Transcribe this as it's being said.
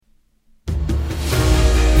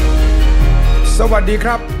สวัสดีค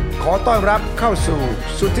รับขอต้อนรับเข้าสู่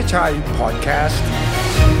สุทธิชัยพอดแคสต์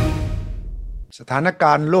สถานก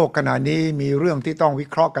ารณ์โลกขณะนี้มีเรื่องที่ต้องวิ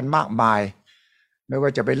เคราะห์กันมากมายไม่ว่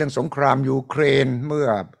าจะเป็นเรื่องสงครามยูเครนเมื่อ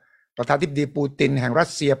ประธานาธิบดีปูตินแห่งรัส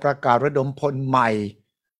เซียประกาศระดมพลใหม่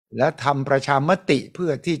และทำประชามติเพื่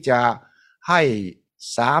อที่จะให้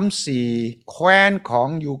 3-4 แคว้นของ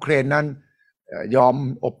ยูเครนนั้นยอม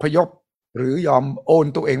อพยพหรือยอมโอน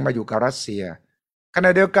ตัวเองมาอยู่กับรัสเซียขณะ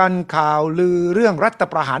เดียวกันข่าวลือเรื่องรัฐ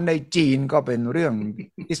ประหารในจีนก็เป็นเรื่อง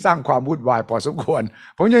ที่สร้างความวุ่นวายพอสมควร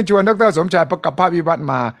ผมยังชวนดร.สมชายประกับภาพวิวัฒน์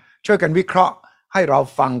มาช่วยกันวิเคราะห์ให้เรา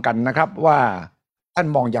ฟังกันนะครับว่าท่าน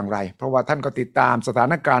มองอย่างไรเพราะว่าท่านก็ติดตามสถา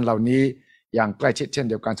นการณ์เหล่านี้อย่างใกล้ชิดเช่น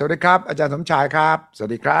เดียวกันสวัสดีครับอาจารย์สมชายครับสวั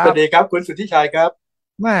สดีครับสวัสดีครับคุณสุทธิชัยครับ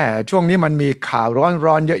แม่ช่วงนี้มันมีข่าว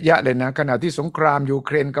ร้อนๆเยอะแยะเลยนะขณะที่สงครามยูเค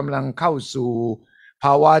รนกำลังเข้าสู่ภ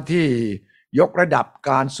าวะที่ยกระดับ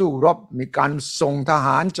การสู้รบมีการส่งทห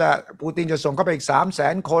ารปูตินจะส่งเข้าไปอีก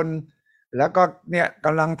 300,000 คนแล้วก็เนี่ยก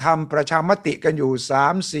ำลังทำประชามติกันอยู่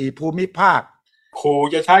 3-4 ภูมิภาคขู่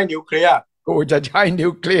จะใช้นิวเคลีย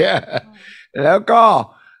ร์แล้วก็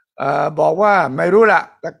บอกว่าไม่รู้ละ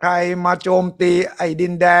แต่ใครมาโจมตีไอ้ดิ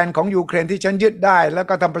นแดนของยูเครนที่ฉันยึดได้แล้ว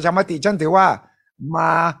ก็ทำประชามติฉันถือว่ามา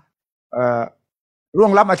ร่ว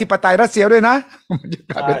งล้ำอธิปไตยรัสเซียด้วยนะมันจะ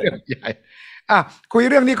กลายเป็นเรื่องใหญ่คุย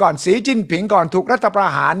เรื่องนี้ก่อนสีจิ้นผิงก่อนถูกรัฐประ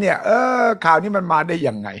หารเนี่ยข่าวนี้มันมาได้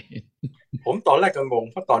ยังไงผมตอนแรกก็งง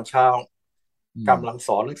เพราะตอนเช้ากำลังส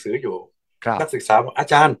อนหนังสืออยู่นักศึกษาบอกอา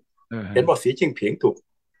จารย์เห็นบอกสีจิ้นผิงถูก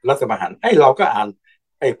รัฐประหารเราก็อ่าน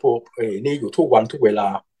ไอ้พวกนี่อยู่ทุกวันทุกเวลา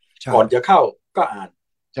ก่อนจะเข้าก็อ่าน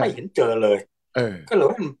ไม่เห็นเจอเลยก็เลย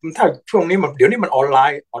ว่าถ้าช่วงนี้มันเดี๋ยวนี้มันออนไล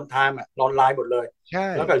น์ออนไทม์ออนไลน์หมดเลย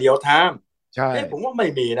แล้วก็เรียลไทม์ผมว่าไม่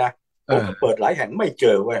มีนะผมก็เปิดหลายแห่งไม่เจ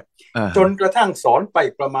อเว้ยจนกระทั่งสอนไป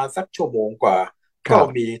ประมาณสักชั่วโมงกว่าก็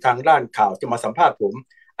มีทางด้านข่าวจะมาสัมภาษณ์ผม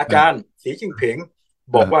อาจารย์สีจิ้นผิง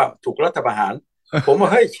บอกว่าถูกรัฐประหารผมว่า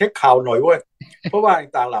เฮ้ยเช็คข่าวหน่อยเว้ยเพราะว่า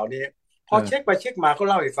ต่างเหล่านี้พอเช็คไปเช็คมาเขา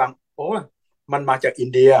เล่าให้ฟังโอ้มันมาจากอิน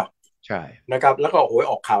เดียใช่นะครับแล้วก็โอ้ย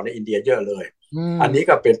ออกข่าวในอินเดียเยอะเลยอันนี้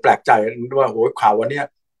ก็เป็นแปลกใจว่าโอ้ยข่าววันนี้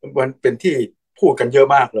มันเป็นที่พูดกันเยอะ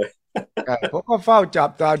มากเลยผมก็เฝ้าจับ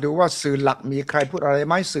ตาดูว่าสื่อหลักมีใครพูดอะไรไ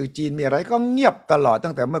หมสื่อจีนมีอะไรก็เงียบตลอด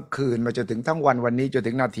ตั้งแต่เมื่อคืนมาจนถึงทั้งวันนี้จน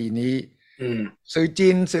ถึงนาทีนี้สื่อจี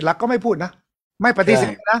นสื่อหลักก็ไม่พูดนะไม่ปฏิเส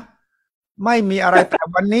ธนะไม่มีอะไร แต่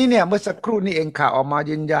วันนี้เนี่ยเมื่อสักครู่นี้เองข่าวออกมา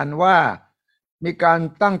ยืนยันว่ามีการ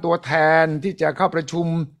ตั้งตัวแทนที่จะเข้าประชุม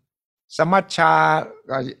สมัชชา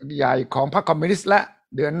ใหญ่ของพรรคคอมมิวนิสต์และ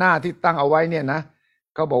เดือนหน้าที่ตั้งเอาไว้เนี่ยนะ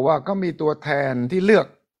เขาบอกว่าก็มีตัวแทนที่เลือก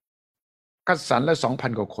คัดสรรละ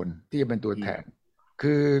 2,000 กว่าคนที่จะเป็นตัวแทน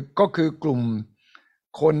ก็คือกลุ่ม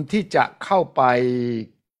คนที่จะเข้าไป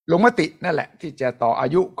ลงมตินั่นแหละที่จะต่ออา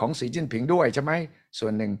ยุของสีจิ้นผิงด้วยใช่ไหมส่ว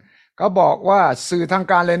นหนึ่งเขาบอกว่าสื่อทาง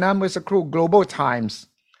การเลยนะเมื่อสักครู่ Global Times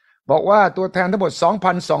บอกว่าตัวแทนทั้งหมด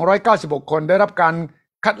 2,296 คนได้รับการ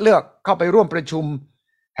คัดเลือกเข้าไปร่วมประชุม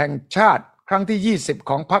แห่งชาติครั้งที่20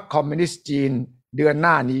ของพรรคคอมมิวนิสต์จีนเดือนห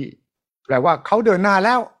น้านี้แปลว่าเขาเดินหน้าแ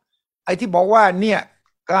ล้วไอ้ที่บอกว่าเนี่ย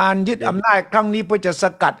การยึดอำนาจครั้งนี้เพื่อจะส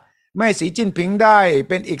กัดไม่ให้สีจิ้นผิงได้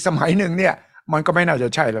เป็นอีกสมัยหนึ่งเนี่ยมันก็ไม่น่าจะ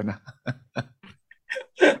ใช่แล้วนะ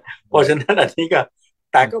เพราะฉะนั้นอันนี้ก็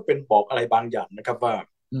แต่ก็เป็นบอกอะไรบางอย่างนะครับว่า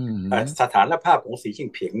สถานภาพของสีจิ้น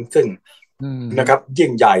ผิงซึ่งนะครับยิ่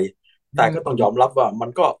งใหญ่แต่ก็ต้องยอมรับว่ามัน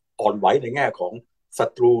ก็อ่อนไหวในแง่ของศั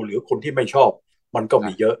ตรูหรือคนที่ไม่ชอบมันก็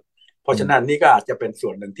มีเยอะเพราะฉะนั้นนี่ก็อาจจะเป็นส่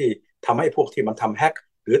วนหนึ่งที่ทำให้พวกที่มันทำแฮก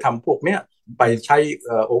หรือทำพวกเนี้ยไปใช้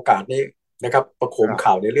โอกาสนี้นะครับประโคม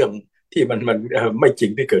ข่าวในเรื่องที่มันไม่จริ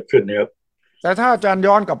งที่เกิดขึ้นนะครับแต่ถ้าอาจารย์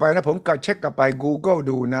ย้อนกลับไปนะผมก็เช็คกลับไป Google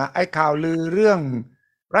ดูนะไอ้ข่าวลือเรื่อง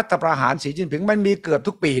รัฐประหารสีจิ้นผิงมันมีเกือบ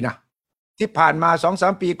ทุกปีนะที่ผ่านมา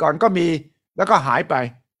 2-3 ปีก่อนก็มีแล้วก็หายไป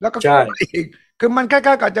แล้วก็อีกคือมันคล้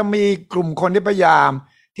ายๆกับจะมีกลุ่มคนที่พยายาม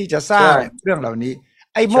ที่จะสร้างเรื่องเหล่านี้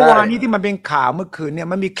ไอ้เมื่อวานนี้ที่มันเป็นข่าวเมื่อคืนเนี่ย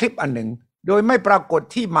มันมีคลิปอันหนึ่งโดยไม่ปรากฏ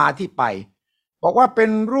ที่มาที่ไปบอกว่าเป็น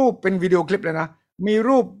รูปเป็นวิดีโอคลิปเลยนะมี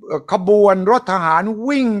รูปขบวนรถทหาร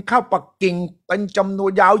วิ่งเข้าปักกิ่งเป็นจำนว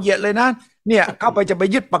นยาวเหยียดเลยนะเนี่ยเข้าไปจะไป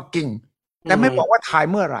ยึดปักกิ่งแต่ไม่บอกว่าถ่าย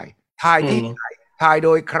เมื่อไหร่ถ่ายที่ไหนถ่ายโด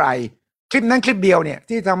ยใครคลิปนั้นคลิปเดียวเนี่ย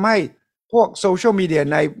ที่ทำให้พวกโซเชียลมีเดีย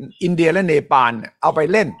ในอินเดียและเนปาลเอาไป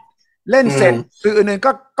เล่นเสร็จสื่ออื่นๆ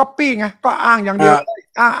ก็ก๊อปปี้ไงก็อ้างอย่างเดียว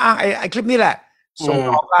อ้างไอ้คลิปนี้แหละส่ง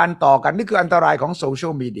ต่อกันนี่คืออันตรายของโซเชีย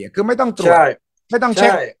ลมีเดียคือไม่ต้องตรวจไม่ต้องเช็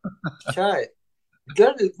คใช่แล้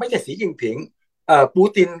วไม่ใช่สีจิ้นผิงปู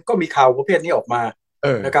ตินก็มีข่าวประเภทนี้ออกมา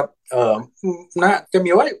นะครับนะจะมี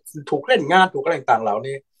ว่าถูกเล่นงานถูกอะไรต่างๆเหล่า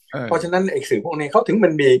นี้เพราะฉะนั้นไอ้สื่อพวกนี้เขาถึงมั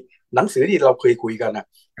นมีหนังสือที่เราเคยคุยกันนะ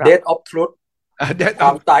Death of Truth คว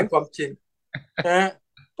ามตายความจริงนะ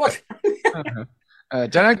เพราะ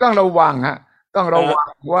ฉะนั้นต้องระวังฮะ ต้องระวัง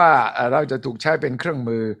ว่าเราจะถูกใช้เป็นเครื่อง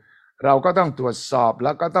มือเราก็ต้องตรวจสอบแ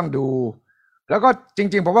ล้วก็ต้องดู แล้วก็จ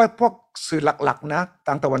ริงๆผมว่าพวกสื่อหลักๆนะท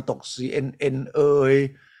างตะวันตก CNN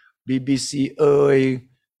BBC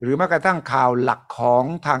หรือแม้กระทั่งข่าวหลักของ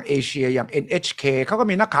ทางเอเชียอย่าง NHK เขาก็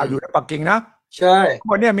มีนักข่าวอยู่ในปักกิ่งนะใช่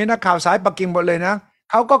วันนี้มีนักข่าวสายปักกิ่งหมดเลยนะ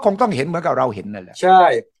เขาก็คงต้องเห็นเหมือนกับเราเห็นนั่นแหละใช่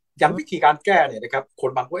อย่างวิธีการแก้เนี่ยนะครับค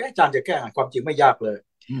นบางคนอาจารย์จะแก้ความจริงไม่ยากเลย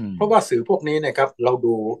เพราะว่าสื่อพวกนี้นะครับเรา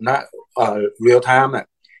ดูนะreal time อ่ะ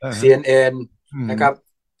CNN นะครับ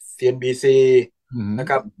CNBC นะ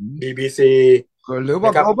ครับ BBC หรือว่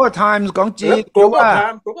า Global Times ของจีน Global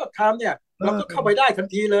Time เนี่ยเราก็เข้าไปได้ทัน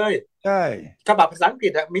ทีเลยใช่ฉบับภาษาอังกฤ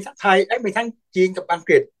ษมีทั้งไทยมีทั้งจีนกับอังก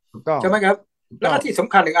ฤษใช่ไหมครับแล้วก็ที่ส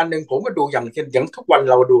ำคัญอีกอันหนึ่งผมก็ดูอย่างทุกวัน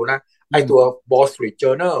เราดูนะไอตัว Wall Street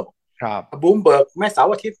Journal บูมเบิร์กแม่เสา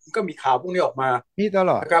ร์อาทิตย์ก็มีข่าวพวกนี้ออกมามีต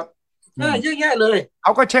ลอดนะครับเยอะแยะเลยเข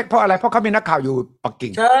าก็เช็คเพราะอะไรเพราะเขามีนักข่าวอยู่ปักกิ่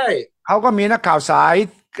งใช่เขาก็มีนักข่าวสาย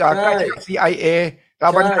ใกล้ชิด CIA เรา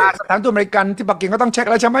บรรดาสถานทูตอเมริกันที่ปักกิ่งก็ต้องเช็ค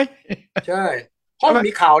แล้วใช่ไหมใช่เพราะ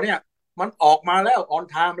มีข่าวเนี่ยมันออกมาแล้ว on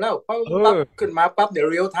time แล้วปั๊บขึ้นมาปั๊บเดี๋ยว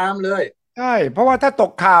real time เลยใช่เพราะว่าถ้าต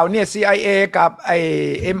กข่าวเนี่ย CIA กับไอ้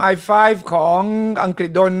MI5 ของอังกฤษ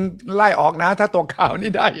โดนไล่ออกนะถ้าตกข่าว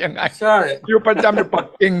นี่ได้ยังไงใช่อยู่ประจำอยู่ปัก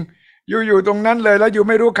กิ่งอยู่ตรงนั้นเลยแล้วอยู่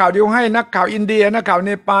ไม่รู้ข่าวอยู่ให้นักข่าวอินเดียนักข่าวเน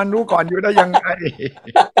ปาลรู้ก่อนอยู่ได้ยังไง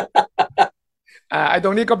ไอ้ต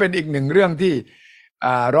รงนี้ก็เป็นอีกหนึ่งเรื่องที่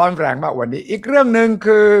ร้อนแรงมากวันนี้อีกเรื่องหนึ่ง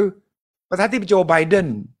คือประธานาธิบดีโจไบเดน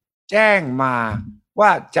แจ้งมาว่า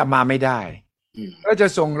จะมาไม่ได้ก็จะ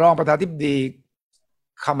ส่งรองประธานาธิบดี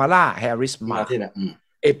คามาลาแฮร์ริสมาที่นะ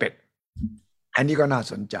เอเปกอันนี้ก็น่า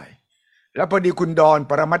สนใจแล้วพอดีคุณดอน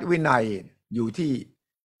ปรมัตถ์วินัยอยู่ที่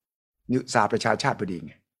สหประชาชาติพอดี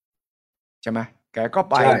ไงใช่ไหมแกก็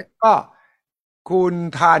ไปก็คุณ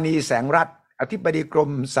ธานีแสงรัตน์อธิบดีกรม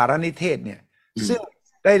สารนิเทศเนี่ยซึ่ง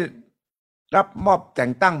ได้รับมอบแต่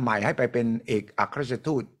งตั้งใหม่ให้ไปเป็นเอกอัครราช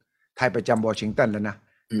ทูตไทยประจำวอชิงตันแล้วนะ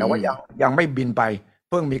แต่ว่ายังไม่บินไป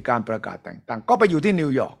เพิ่งมีการประกาศแต่งตั้งก็ไปอยู่ที่นิ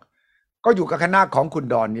วยอร์กก็อยู่กับคณะของคุณ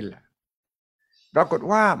ดอนนี่แหละปรากฏ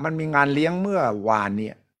ว่ามันมีงานเลี้ยงเมื่อวานเ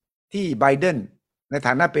นี่ยที่ไบเดนในฐ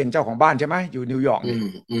านะเป็นเจ้าของบ้านใช่ไหมอยู่นิวยอร์ก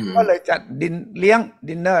ก็เลยจัดเลี้ยง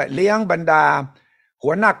ดินเนอร์เลี้ยงบรรดา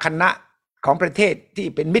หัวหน้าคณะของประเทศที่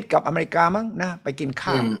เป็นมิตรกับอเมริกามั้งนะไปกิน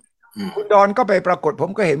ข้าวคุณดอนก็ไปปรากฏผม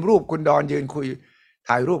ก็เห็นรูปคุณดอนยืนคุย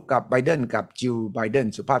ถ่ายรูปกับไบเดนกับจิลไบเดน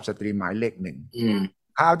สุภาพสตรีหมายเลข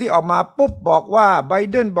1ข่าวที่ออกมาปุ๊บบอกว่าไบ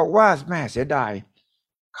เดนบอกว่าแม่เสียดาย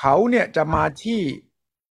เขาเนี่ยจะมาที่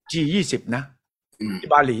G20 นะที่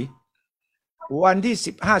บาหลีวันที่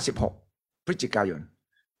15-16 พฤศจิกายน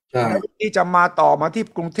ที่จะมาต่อมาที่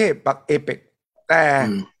กรุงเทพปักเอเปกแต่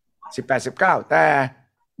18-19แต่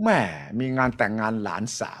แม่มีงานแต่งงานหลาน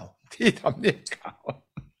สาวที่ทำเนียบขาว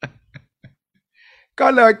ก็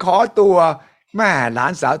เลยขอตัวแม่หลา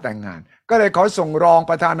นสาวแต่งงานก็เลยขอส่งรอง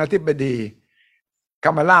ประธานาธิบดีค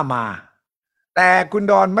ามาล่ามาแต่คุณ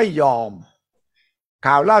ดอนไม่ยอม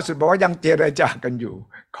ข่าวล่าสุดบอกว่ายังเจรจากันอยู่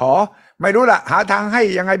ขอไม่รู้ล่ะหาทางให้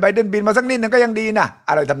ยังไงไบเดนบินมาสักนิดนึงก็ยังดีนะ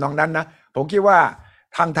อะไรทำนองนั้นนะผมคิดว่า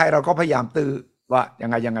ทางไทยเราก็พยายามตื้อว่ายั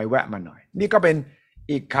งไงแวะมาหน่อยนี่ก็เป็น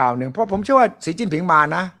อีกข่าวหนึ่งเพราะผมเชื่อว่าสีจิ้นผิงมา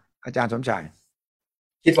นะอาจารย์สมชาย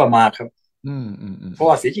คิดว่ามาครับเพราะ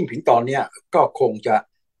ว่าสีจิ้นผิงตอนเนี้ยก็คงจะ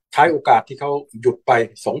ใช้โอกาสที่เขาหยุดไป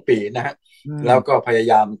2 ปีนะฮะแล้วก็พยา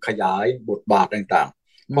ยามขยายบทบาทต่าง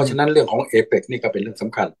ๆเพราะฉะนั้นเรื่องของเอเปกนี่ก็เป็นเรื่องส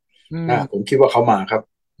ำคัญนะผมคิดว่าเขามาครับ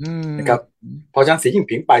นะครับเพราะฉะนั้นสีจิ้น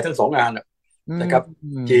ผิงไปทั้ง2 งานนะครับ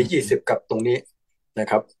G20 กับตรงนี้นะ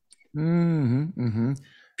ครับ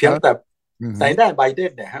เพียงแต่ในด้านไบเด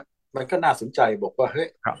นเนี่ยฮะมันก็น่าสนใจบอกว่าเฮ้ย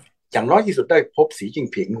อย่างน้อยที่สุดได้พบสีจิ้น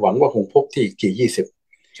ผิงหวังว่าคงพบที่ G20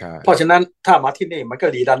 เพราะฉะนั้นถ้ามาที่นี่มันก็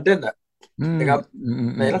รีดันเดนนะครับ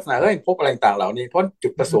ในลักษณะพบอะไรต่างเหล่านี้เพราะจุ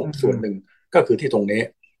ดประสงค์ส่วนหนึ่งก็คือที่ตรงนี้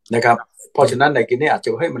นะครับเพราะฉะนั้นในกินนี้อาจจะ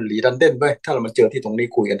ให้มันรีดันเดนไว้ถ้าเรามาเจอที่ตรงนี้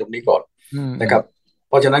คุยกันตรงนี้ก่อนนะครับ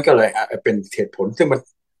เพราะฉะนั้นก็เลยเป็นเหตุผลซึ่ง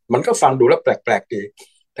มันก็ฟังดูแล้วแปลกๆดี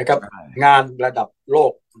นะครับงานระดับโล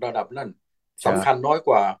กระดับนั่นสำคัญน้อยก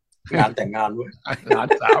ว่างานแต่งงานเว้ยหลาน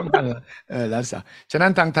สาวนั่นหลานสาวฉะนั้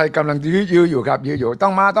นทางไทยกำลังยื้ออยู่ครับยื้ออยู่ต้อ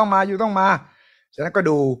งมาฉะนั้นก็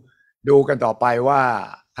ดูกันต่อไปว่า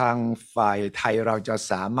ทางฝ่ายไทยเราจะ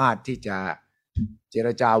สามารถที่จะเจร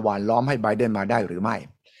จาหว่านล้อมให้ไบเดนมาได้หรือไม่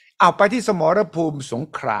เอาไปที่สมรภูมิสง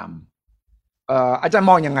ครามอาจารย์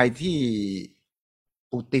มองยังไงที่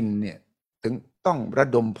ปูตินเนี่ยถึงต้องระ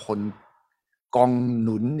ดมพลกองห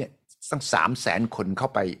นุนเนี่ยตั้ง300,000 คนเข้า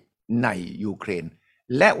ไปในยูเครน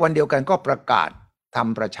และวันเดียวกันก็ประกาศท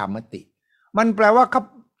ำประชามติมันแปลว่าเขา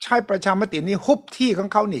ใช้ประชามตินี้ฮุบที่ของ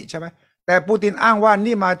เขานี่ใช่ไหมแต่ปูตินอ้างว่า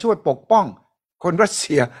นี่มาช่วยปกป้องคนรัสเ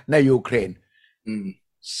ซียในยูเครน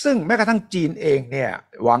ซึ่งแม้กระทั่งจีนเองเนี่ย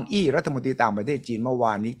หวังอี้รัฐมนตรีต่างประเทศจีนเมื่อว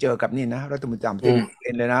านนี้เจอกับนี่นะรัฐมนตรีต่างประเทศเอ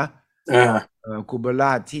งเลยนะกูเบล่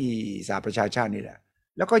าที่สหประชาชาตินี่แหละ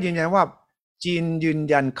แล้วก็ยืนยันว่าจีนยืน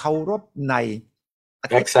ยันเคารพใน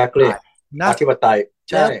exactly นะอธิปไตย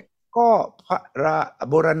ใช่ก็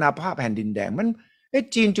บูรณาภาพแผ่นดินแดงมัน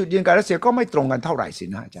จีนจุดยืนกับรัสเซียก็ไม่ตรงกันเท่าไหร่สิ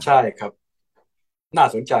นะอาจารย์ใช่ครับน่า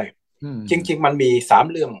สนใจจริงๆมันมี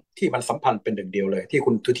3เรื่องที่มันสัมพันธ์เป็นหนึ่งเดียวเลยที่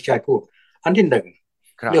คุณทุติชัยพูดอันที่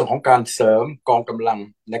1เรื่องของการเสริมกองกำลัง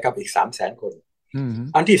นะครับอีก 300,000 คน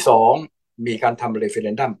อันที่2มีการทำเรฟเฟอเร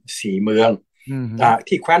นดัม4เมือง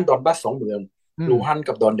ที่แคว้นดอนบัส2เมืองลูฮัน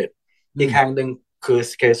กับดอนเน็ตอีกแห่งหนึ่งคือ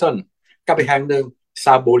สเคซอนกับอีกแห่งหนึ่งซ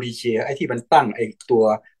าโบลิเชียไอ้ที่มันตั้งไอ้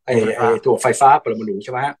ตัวไฟฟ้าปรมาณูใ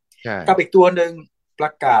ช่ไหมฮะกับอีกตัวหนึ่งปร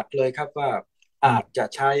ะกาศเลยครับว่าอาจจะ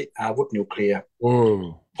ใช้อาวุธนิวเคลียร์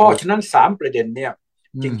เพราะฉะนั้น3ประเด็นเนี่ย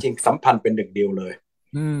จริงๆสัมพันธ์เป็นหนึ่งเดียวเลย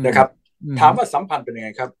นะครับถามว่าสัมพันธ์เป็นยังไง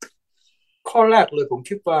ครับข้อแรกเลยผม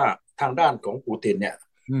คิดว่าทางด้านของปูตินเนี่ย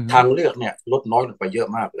ทางเลือกเนี่ยลดน้อยลงไปเยอะ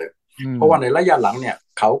มากเลยเพราะว่าในระยะหลังเนี่ย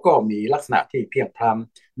เขาก็มีลักษณะที่เพียงพร้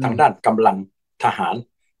ำทางด้านกำลังทหาร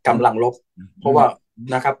กำลังรบเพราะว่า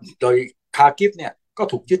นะครับโดยคาร์กิฟเนี่ยก็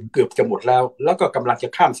ถูกยึดเกือบจะหมดแล้วก็กำลังจะ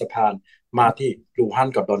ข้ามสะพานมาที่ลูฮัน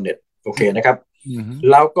กับดอนเน็ตโอเคนะครับ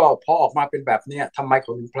แล้วก็พอออกมาเป็นแบบนี้ทำไมเข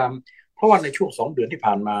าถึงพร้ำเพราะว่าในช่วง2 เดือนที่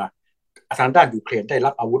ผ่านมาทางด้านยูเครนได้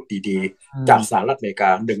รับอาวุธดีๆจากสหรัฐอเมริกา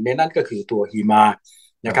หนึ่งในนั้นก็คือตัวฮีมา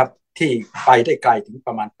นะครับที่ไปได้ไกลถึงป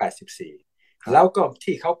ระมาณ84แล้วก็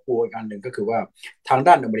ที่เขากลัวอีกอันหนึ่งก็คือว่าทาง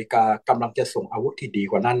ด้านอเมริกากำลังจะส่งอาวุธที่ดี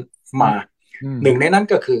กว่านั้นมาหนึ่งในนั้น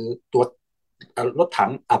ก็คือตัวรถถั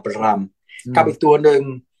งอับรามกับอีกตัวหนึ่ง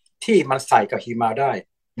ที่มันใส่กับฮีมาได้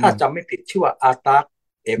ถ้าจำไม่ผิดชื่อว่าอาร์ตาร์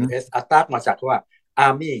MS อาร์ตาร์มาจากว่า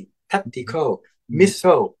Army Tactical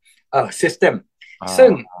Missile System ซึ่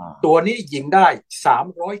งตัวนี้ยิงได้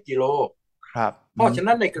300 กิโลครับเพราะฉะ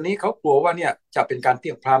นั้นในกรณีเขากลัวว่าเนี่ยจะเป็นการเพี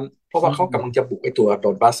ยงพร้ำเพราะว่าเขากำลังจะบุกไอ้ตัวโด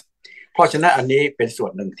นบัสเพราะฉะนั้นอันนี้เป็นส่ว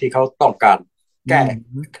นหนึ่งที่เขาต้องการแก้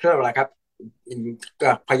เรื่องอะไรครับ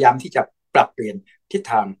พยายามที่จะปรับเปลี่ยนทิศ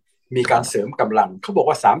ทางมีการเสริมกำลังเขาบอก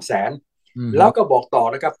ว่า300,000แล้วก็บอกต่อ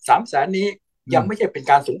นะครับ300,000นี้ยังไม่ใช่เป็น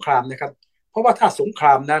การสงครามนะครับเพราะว่าถ้าสงคร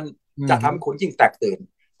ามนั้นจะทำให้คนยิ่งแตกตื่น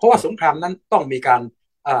เพราะว่าสงครามนั้นต้องมีการ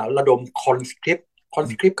ระดมคอนสคริปต์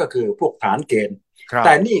ก็คือพวกทหารเกณฑ์แ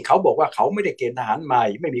ต่นี่เขาบอกว่าเขาไม่ได้เกณฑ์ทหารใหม่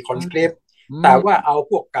ไม่มีคอนสคริปต์แต่ว่าเอา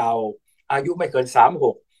พวกเก่าอายุไม่เกิน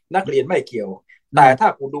36นักเรียนไม่เกี่ยวแต่ถ้า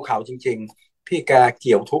คุณดูข่าวจริงๆพี่แกเ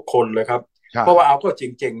กี่ยวทุกคนเลยครับเพราะว่าเอาก็จ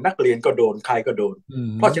ริงๆนักเรียนก็โดนใครก็โดน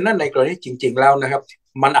เพราะฉะนั้นในกรณีจริงๆแล้วนะครับ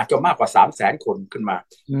มันอาจจะมากกว่า300,000 คนขึ้นมา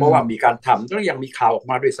เพราะว่ามีการทำแล้วยังมีข่าวออก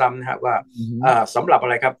มาด้วยซ้ำนะฮะว่าสำหรับอะ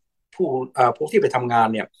ไรครับพวกที่ไปทำงาน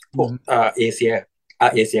เนี่ยพวกเอเ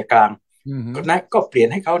ชียกลางก็เปลี่ยน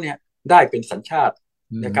ให้เขาเนี่ยได้เป็นสัญชาติ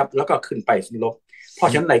นะครับแล้วก็ขึ้นไปลบเพราะ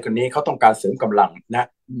ฉะนั้นในกรณีเขาต้องการเสริมกำลังนะ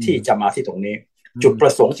ที่จะมาที่ตรงนี้จุดปร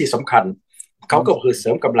ะสงค์ที่สำคัญเขาก็คือเสริ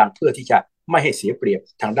มกำลังเพื่อที่จะไม่ให้เสียเปรียบ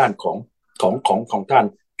ทางด้านของด้าน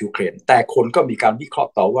ยูเครนแต่คนก็มีการวิเคราะ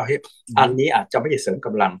ห์ต่อว่าเฮ้ยอันนี้อาจจะไม่ใช่เสริมก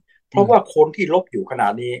ำลังเพราะว่าคนที่ลบอยู่ขณะ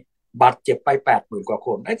นี้บาดเจ็บไป 80,000 กว่าค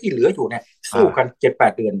นไอ้ที่เหลืออยู่เนี่ยสู้กัน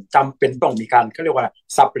 7-8 เดือนจำเป็นต้องมีการเขาเรียกว่า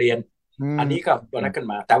สับเปลี่ยนอันนี้ก็ตัวนั้นขึ้น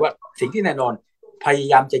มาแต่ว่าสิ่งที่แน่นอนพย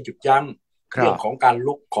ายามจะหยุดยั้งเรื่องของการ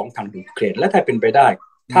ลุกของทางยูเครนและถ้าเป็นไปได้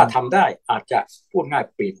ถ้าทำได้อาจจะพูดง่าย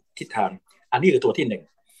เปลี่ยนทิศทางอันนี้คือตัวที่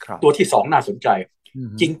1ตัวที่2น่าสนใจ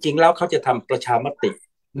จริงๆแล้วเขาจะทำประชามติ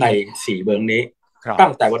ใน4เมืองนี้ตั้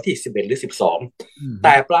งแต่วันที่11หรือ12แ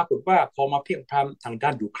ต่ปรากฏว่าพอมาเพียงพร้ำทางด้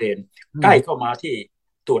านยูเครนใกล้เข้ามาที่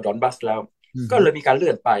ตัวดอนบัสแล้วก็เลยมีการเลื่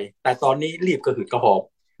อนไปแต่ตอนนี้รีบกระหืดกระหอบ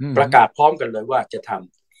ประกาศพร้อมกันเลยว่าจะท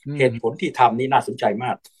ำเหตุผลที่ทำนี่น่าสนใจม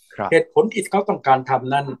ากเหตุผลที่เขาต้องการท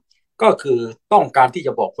ำนั้นก็คือต้องการที่จ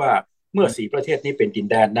ะบอกว่าเมื่อ4ประเทศนี้เป็นดิน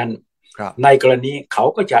แดนนั้นในกรณีเขา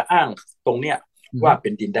ก็จะอ้างตรงเนี้ยว่าเป็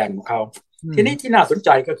นดินแดนของเขาทีนี้ที่น่าสนใจ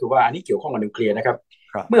ก็คือว่าอันนี้เกี่ยวข้องกับนิวเคลียร์นะครับ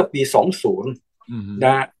เมื่อปี20น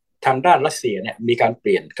ะทางด้านรัสเซียเนี่ยมีการเป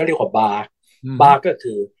ลี่ยนเขาเรียกว่าบาร์ก็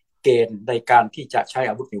คือเกณฑ์ในการที่จะใช้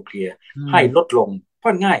อาวุธนิวเคลียร์ให้ลดลงเพรา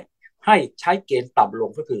ะง่ายให้ใช้เกณฑ์ต่ำล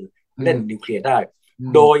งก็คือเล่นนิวเคลียร์ได้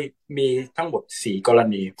โดยมีทั้งหมด4กร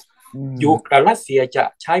ณีรัสเซียจะ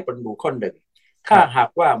ใช้ปรมาณูข้อ1ถ้าหาก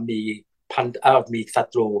ว่ามีศั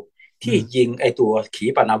ตรูที่ยิงไอตัวขี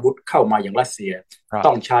ปนาวุธเข้ามาอย่างรัสเซีย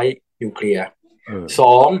ต้องใช้นิวเคลียร์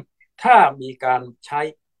2ถ้ามีการใช้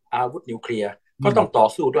อาวุธนิวเคลียร์ก็ต้องต่อ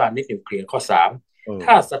สู้ด้วยอาวุธนิวเคลียร์ข้อ3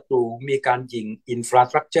ถ้าศัตรูมีการยิงอินฟราส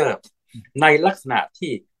ตรัคเจอร์ในลักษณะ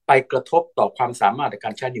ที่ไปกระทบต่อความสามารถในกา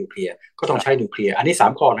รใช้นิวเคลียร์ก็ต้องใช้นิวเคลียร์อันนี้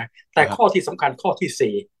3ข้อนะแต่ข้อที่สำคัญข้อ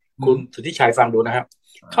ที่4คุณสุทธิชัยฟังดูนะครับ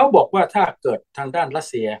เขาบอกว่าถ้าเกิดทางด้านรัส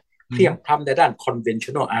เซียเพียงพร้ำในด้าน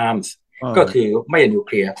conventional arms ก็คือไม่นิวเ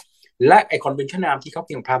คลียร์และไอคอนเวนชั่นอาร์มที่เขาเ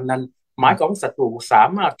พียงพรำนั้นหมายความว่าศัตรูสา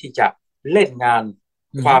มารถที่จะเล่นงาน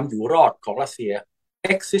ความอยู่รอดของรัสเซีย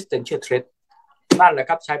existential threat นั่นแหละ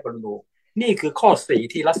ครับใช้ปรมาณูนี่คือข้อ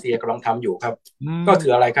4ที่รัสเซียกำลังทำอยู่ครับก็คื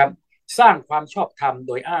ออะไรครับสร้างความชอบธรรมโ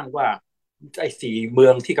ดยอ้างว่าไอ้4เมื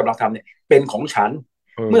องที่กำลังทำเนี่ยเป็นของฉัน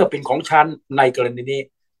เมื่อเป็นของฉันในกรณีนี้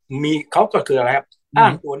มีเขาก็คืออะไรครับอ้า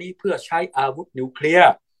งตัวนี้เพื่อใช้อาวุธนิวเคลีย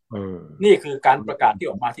ร์นี่คือการประกาศที่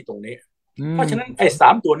ออกมาที่ตรงนี้เพราะฉะนั้นไอ้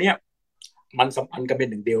3ตัวเนี้ยมันสัมพันธ์กันเป็น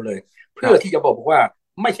หนึ่งเดียวเลยเพื่อที่จะบอกว่า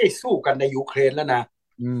ไม่ใช่สู้กันในยูเครนแล้วนะ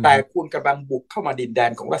แต่คุณกำลังบุกเข้ามาดินแด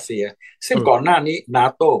นของรัสเซียซึ่งก่อนหน้านี้นา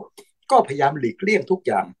โต้ก็พยายามหลีกเลี่ยงทุกอ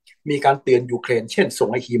ย่างมีการเตือนยูเครนเช่นส่ง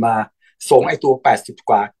ไอฮีมาส่งไอตัว80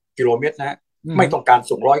กว่ากิโลเมตรนะไม่ต้องการ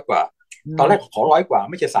ส่ง100กว่าตอนแรกขอ100กว่า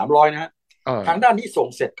ไม่ใช่300นะทางด้านนี้ส่ง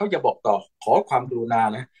เสร็จเขาจะบอกต่อขอความกรุณา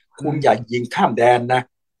นะคุณอย่ายิงข้ามแดนนะ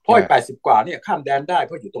เพราะ80กว่าเนี่ยข้ามแดนได้เ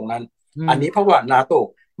พราะอยู่ตรงนั้นอันนี้เพราะว่านาโต้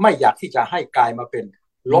ไม่อยากที่จะให้กลายมาเป็น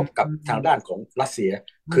ลบกับทางด้านของรัสเซีย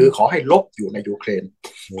คือขอให้ลบอยู่ในยูเครน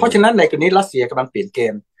เพราะฉะนั้นในกรณีรัสเซียกำลังเปลี่ยนเก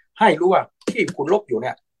มให้รู้ว่าที่คุณลบอยู่เ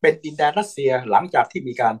นี่ยเป็นดินแดนรัสเซียหลังจากที่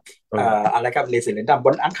มีการอะไรครับเรเฟอเรนดัมบ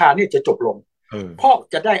นอังคารนี่จะจบลงเพราะ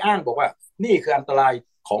จะได้อ้างบอกว่านี่คืออันตราย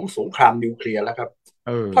ของสงครามนิวเคลียร์แล้วครับ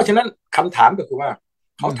เพราะฉะนั้นคำถามก็คือว่า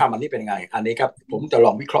เขาทำอันนี้เป็นไงอันนี้ครับผมจะล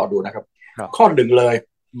องวิเคราะห์ดูนะครับข้อหนึ่งเลย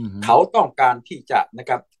เขาต้องการที่จะนะ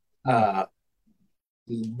ครับ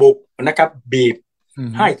บุกนะครับบีบ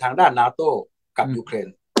ให้ทางด้านนาโต้กับยูเครน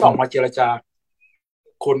ต้องมาเจรจา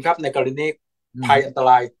คุณครับในกรณีภัยอันตร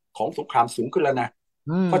ายของสงครามสูงขึ้นแล้วนะ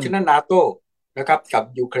เพราะฉะนั้นนาโต้นะครับกับ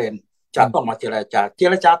ยูเครนจะต้องมาเจร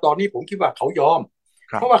จาตอนนี้ผมคิดว่าเขายอม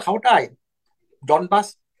เพราะว่าเขาได้ดอนบัส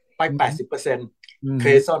ไป 80% เคร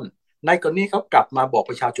ซอนในกรณีเขากลับมาบอก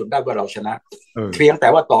ประชาชนได้ว่าเราชนะเพียงแต่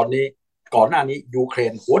ว่าตอนนี้ก่อนหน้านี้ยูเคร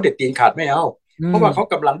นหัวเด็ดตีนขาดไม่เอาเพราะว่าเขา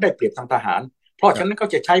กำลังได้เปรียบทางทหารเพราะฉะนั้นเขา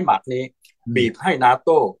จะใช้หมากนี้บีบให้นาโ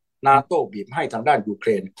ต้บีบให้ทางด้านยูเคร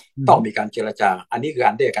นต้องมีการเจรจาอันนี้คือ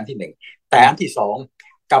อันเดียวกันที่หนึ่งแต่อันที่สอง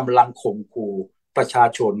กำลังข่มขู่ประชา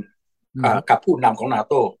ชนกับผู้นำของนา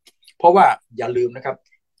โต้เพราะว่าอย่าลืมนะครับ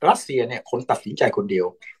รัสเซียเนี่ยคนตัดสินใจคนเดียว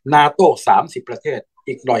นาโต้30ประเทศ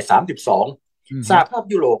อีกหน่อย32สหภาพ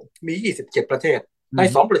ยุโรปมี27ประเทศใน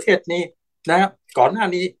2ประเทศนี้นะก่อนหน้า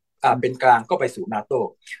นี้เป็นกลางก็ไปสู่นาโต้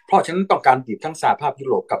เพราะฉะนั้นต้องการบีบทั้งสหภาพยุ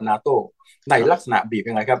โรปกับนาโต้ในลักษณะบีบ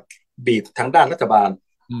ยังไงครับบีบทางด้านรัฐบาล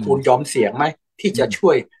คุณยอมเสี่ยงไหมที่จะช่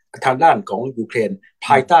วยทางด้านของยูเครนภ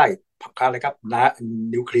ายใต้อะไรครับ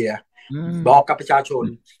นิวเคลียร์บอกกับประชาชน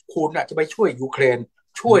คุณจะไปช่วยยูเครน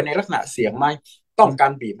ช่วยในลักษณะเสี่ยงไหมต้องกา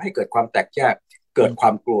รบีบให้เกิดความแตกแยกเกิดควา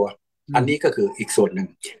มกลัวอันนี้ก็คืออีกส่วนหนึ่ง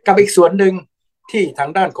กับอีกส่วนหนึ่งที่ทา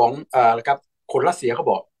งด้านของครับคนรัสเซียเขา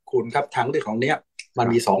บอกคุณครับทางเรื่องของเนี้ยมัน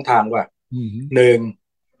มี2ทางว่า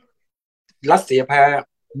1รัสเซียแพ้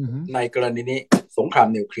ในกรณีนี้สงคราม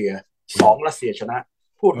นิวเคลียร์2รัสเซียชนะ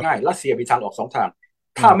พูดง่ายรัสเซียมีทางออก2ทาง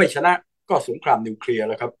ถ้าไม่ชนะก็สงครามนิวเคลียร์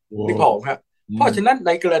แล้วครับนึกภาพออกครับเพราะฉะนั้นใ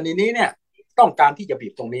นกรณีนี้เนี่ยต้องการที่จะบี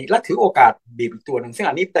บตรงนี้และถือโอกาสบีบอีกตัวหนึ่งซึ่ง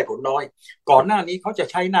อันนี้ได้ผลน้อยก่อนหน้านี้เขาจะ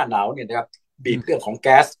ใช้หน้าหนาวเนี่ยนะครับบีบเรื่องของแ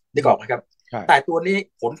ก๊สได้ก่อนนะครับแต่ตัวนี้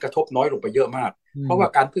ผลกระทบน้อยลงไปเยอะมากเพราะว่า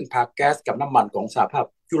การพึ่งพาแก๊สกับน้ำมันของสหภาพ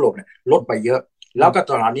ยุโรปเนี่ยลดไปเยอะแล้วก็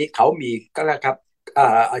ตอนนี้เขามีก็แล้วครับ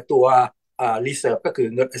ตัวรีเซิร์ฟก็คือ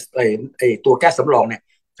เงินตัวแก๊สสำรองเนี่ย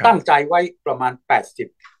ตั้งใจไว้ประมาณ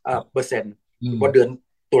80%บนเดือน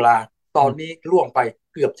ตุลาตอนนี้ล่วงไป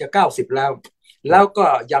เกือบจะ90แล้วก็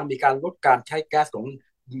ยังมีการลดการใช้แก๊สของ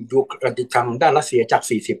ทางด้านรัสเซียจาก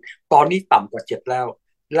40ตอนนี้ต่ำกว่า7แ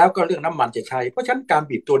ล้วก็เรื่องน้ำมันจะใช้เพราะฉะนั้นการ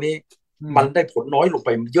บีบตัวนี้มันได้ผลน้อยลงไป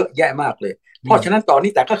เยอะแยะมากเลยเพราะฉะนั้นตอน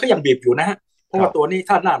นี้แต่ก็ยังบีบอยู่นะฮะเพราะว่าตัวนี้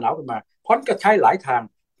ถ้าหน้าหนาวขึ้นมาเพราะก็ใช้หลายทาง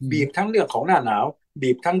บีบทั้งเรื่องของหน้าหนาว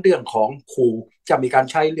บีบทั้งเรื่องของขู่จะมีการ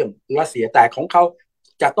ใช้เรื่องรัสเซียแต่ของเขา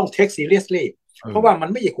จะต้อง take seriously เพราะว่ามัน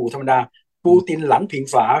ไม่ใช่ขู่ธรรมดาปูตินหลังผิง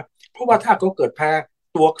ฝาเพราะว่าถ้าเขาเกิดแพ้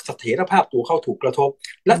ตัวเสถียรภาพตัวเขาถูกกระทบ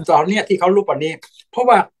และตอนนี้ที่เขารู้ปันนี้เพราะ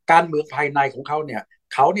ว่าการเมืองภายในของเขาเนี่ย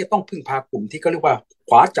ต้องพึ่งพากลุ่มที่เขาเรียกว่า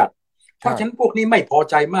ขวาจัดเพราะฉะนั้นพวกนี้ไม่พอ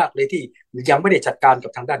ใจมากเลยที่ยังไม่ได้จัดการกั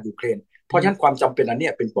บทางด้านยูเครนเพราะฉะนั้นความจำเป็นอันนี้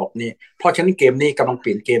เป็นบอกนี้เพราะฉะนั้นเกมนี้กำลังเป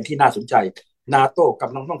ลี่ยนเกมที่น่าสนใจนาโต้ก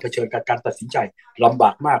ำลังต้องเผชิญกับการตัดสินใจลำบ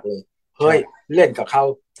ากมากเลยเฮ้ยเล่นกับเขา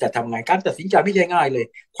แต่ทำไงการตัดสินใจไม่ใช่ง่ายเลย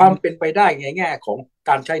ความเป็นไปได้ในแง่ของ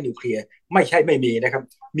การใช้นิวเคลียร์ไม่ใช่ไม่มีนะครับ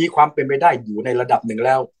มีความเป็นไปได้อยู่ในระดับหนึ่งแ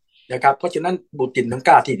ล้วนะครับเพราะฉะนั้นปูตินทั้งก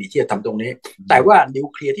ล้าที่จะทำตรงนี้แต่ว่านิว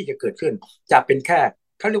เคลียร์ที่จะเกิดขึ้นจะเป็นแค่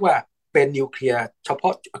เขาเรียกว่าเป็นนิวเคลียร์เฉพา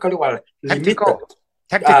ะเขาเรียกว่า limited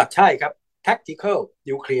ใช่ครับ tactical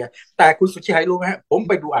นิวเคลียร์แต่คุณสุชิไฮรู้ไหมฮะผม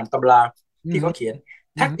ไปดูอ่านตำราที่เขาเขียน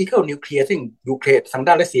tactical นิวเคลียร์ซึ่งยูเครนทาง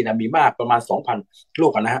ด้านรัสเซียมีมากประมาณ 2,000 ลู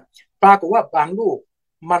กนะฮะปรากฏว่าบางลูก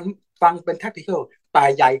มัน ฟังเป็นแท็กติคอลแต่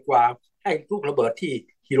ใหญ่กว่าให้ลูกระเบิดที่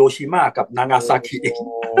ฮิโรชิมากับนางาซากิ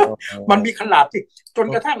มันมีขนาดที่จน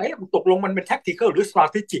กระทั่งตกลงมันเป็นแท็กติคอลหรือ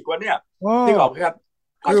strategic วะเนี่ยที่บอกครับ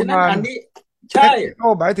เพราะฉะนั้นอันนี้ใช่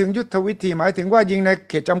หมายถึงยุทธวิธีหมายถึงว่ายิงใน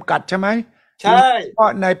เขตจำกัดใช่ไหมใช่เพราะ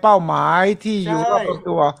ในเป้าหมายที่อยู่รอบ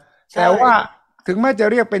ตัวแต่ว่าถึงแม้จะ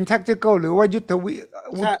เรียกเป็น tactical หรือว่ายุทธ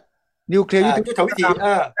นิวเคลียร์ยุทธวิธี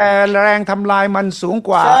แต่แรงทำลายมันสูง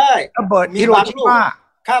กว่าระเบิดฮิโรชิมา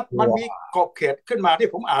ครับมันมีขอบเขตขึ้นมาที่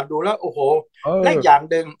ผมอ่านดูแล้วโอ้โหและอย่าง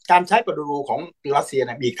หนึ่งการใช้ปรมาณูของรัสเซียเ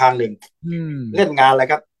นี่ยมีทางหนึ่งเล่นงานอะไร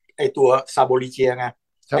ครับไอตัวซาโบริเจียไง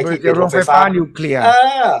ไอที่เป็นโรงไฟฟ้านิวเคลียร์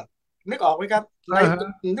นึกออกไหมครับใน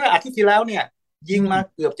เมื่ออาทิตย์ที่แล้วเนี่ยยิงมา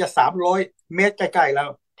เกือบจะ300 เมตรใกล้ๆแล้ว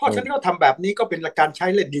เพราะฉะนั้นเขาทำแบบนี้ก็เป็นการใช้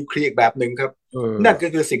เล่นนิวเคลียร์แบบหนึ่งครับนั่นก็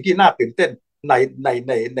คือสิ่งที่น่าตื่นเต้น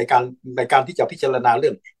ในการที่จะพิจารณาเรื่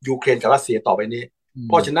องยูเครนกับรัสเซียต่อไปนี้เ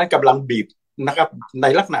พราะฉะนั้นกำลังบีบนะครับใน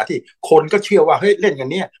ลักษณะที่คนก็เชื่อว่าเฮ้ยเล่นอย่า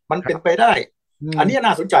งนี้มันเป็นไปได้อันนี้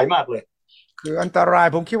น่าสนใจมากเลยคืออันตราย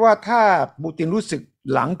ผมคิดว่าถ้าปูตินรู้สึก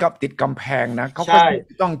หลังกับติดกำแพงนะเขาก็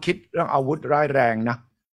ต้องคิดเรื่องอาวุธร้ายแรงนะ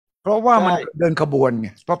เพราะว่ามันเดินขบวนไง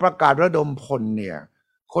พอประกาศระดมพลเนี่ย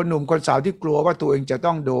คนหนุ่มคนสาวที่กลัวว่าตัวเองจะ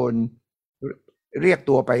ต้องโดนเรียก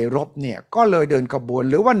ตัวไปรบเนี่ยก็เลยเดินขบวน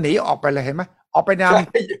หรือว่าหนีออกไปเลยเห็นไหมออกไปยัง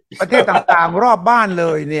ประเทศต่างๆรอบบ้านเล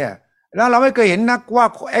ยเนี่ยแล้วเราไม่เคยเห็นนักว่า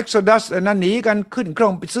Exodus นั้นหนีกันขึ้นเครื่อ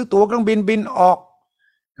งไปซื้อตั๋วเครื่องบินออก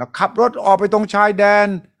ขับรถออกไปตรงชายแดน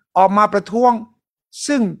ออกมาประท้วง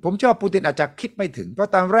ซึ่งผมเชื่อว่าปูตินอาจจะคิดไม่ถึงเพรา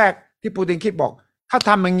ะตอนแรกที่ปูตินคิดบอกถ้าท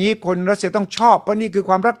ำอย่างนี้คนรัสเซียต้องชอบเพราะนี่คือ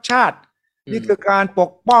ความรักชาตินี่คือการป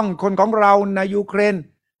กป้องคนของเราในยูเครน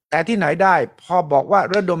แต่ที่ไหนได้พอบอกว่า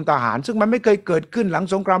ระดมทหารซึ่งมันไม่เคยเกิดขึ้นหลัง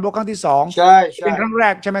สงครามโลกครั้งที่2ใช่เป็นครั้งแร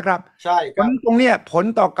กใช่ไหมครับใช่ครับตรงเนี้ยผล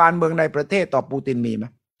ต่อการเมืองในประเทศต่อปูตินมีไหม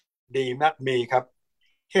ดีมากมีครับ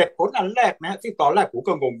เหตุผลอันแรกนะที่ตอนแรกผม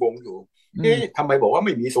ก็งงอยู่ทำไมบอกว่าไ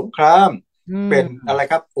ม่มีสงครามเป็นอะไร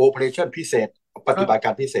ครับโอเปอเรชั่นพิเศษปฏิบัติก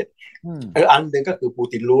ารพิเศษอันหนึ่งก็คือปู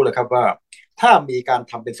ตินรู้แล้วครับว่าถ้ามีการ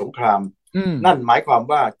ทำเป็นสงครามนั่นหมายความ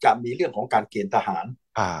ว่าจะมีเรื่องของการเกณฑ์ทหาร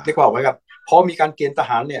ได้บอกไว้ครับพอมีการเกณฑ์ท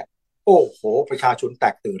หารเนี่ยโอ้โหประชาชนแต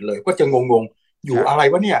กตื่นเลยก็จะงงอยู่อะไร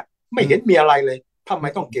วะเนี่ยไม่เห็นมีอะไรเลยทำไม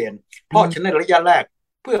ต้องเกณฑ์เพราะฉะนั้นระยะแรก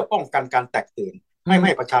เพื่อป้องกันการแตกตื่นไม่ใ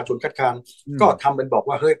ห้ประชาชนคัดค้านก็ทำเป็นบอก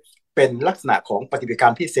ว่าเฮ้ยเป็นลักษณะของปฏิบัติกา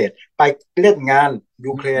รพิเศษไปเล่นงาน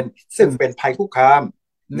ยูเครนซึ่งเป็นภัยคุกคาม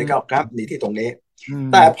นะครับหนีที่ตรงนี้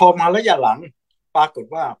แต่พอมาระยะหลังปรากฏ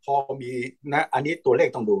ว่าพอมีนะอันนี้ตัวเลข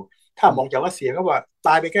ต้องดูถ้ามองจากรัสเซียก็ว่าต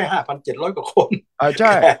ายไปแค่ 5,700 กว่าคนใ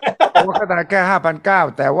ช่ว่าก็ตายแค่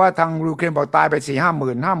 5,900 แต่ว่าทางยูเครนบอกตายไป 4-5 ห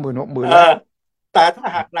มื่น 60,000 แต่ถ้า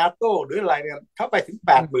หากนาโต้หรืออะไรเนี่ยเข้าไปถึง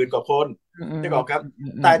 80,000 กว่าคนได้บอกครับ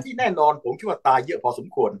แต่ที่แน่นอนผมคิดว่าตายเยอะพอสม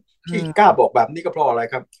ควรที่กล้าบอกแบบนี้ก็เพราะอะไร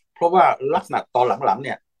ครับเพราะว่าลักษณะตอนหลังๆเ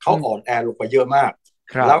นี่ยเขาอ่อนแอลงไปเยอะมาก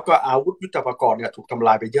แล้วก็อาวุธยุทโธปกรณ์เนี่ยถูกทำล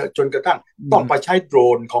ายไปเยอะจนกระทั่งต้องไปใช้โดร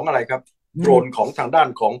นของอะไรครับโดรนของทางด้าน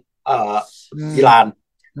ของอิหร่าน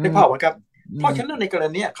ได้ภาพไหมครับเพราะฉะนั้นในกร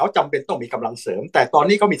ณีนี้เขาจำเป็นต้องมีกำลังเสริมแต่ตอน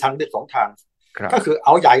นี้ก็มีทางเลือก2 ทางก็คือเอ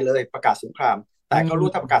าใหญ่เลยประกาศสงครามแต่เขารู้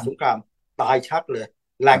ถ้าประกาศสงครามตายชัดเลย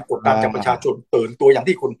แรงกดดันจากประชาชนตื่นตัวอย่าง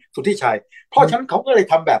ที่คุณสุทธิชัยเพราะฉะนั้นเขาก็เลย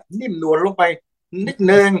ทำแบบนิ่มนวลลงไปนิด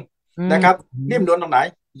นึงนะครับนิ่มนวลตรงไหน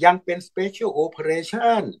ยังเป็น special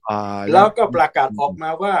operation แล้วก็ประกาศออกมา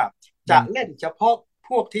ว่าจะเล่นเฉพาะ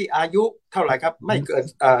พวกที่อายุเท่าไหร่ครับไม่เกิน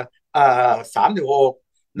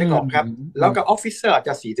3-6นึกออกครับแล้วก็ออฟฟิเซอร์อาจจ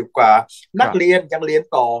ะ40 กว่านักเรียนยังเรียน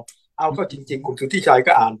ต่อเอาก็จริงๆคุณสุทธิชัย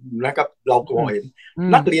ก็อ่านนะครับเราก็เห็น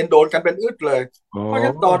นักเรียนโดนกันเป็นอึดเลยเพราะฉะ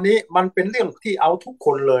นั้นตอนนี้มันเป็นเรื่องที่เอาทุกค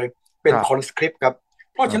นเลยเป็นคอนสคริปต์ครับ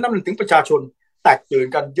เพราะฉะนั้นมันถึงประชาชนแตกตื่น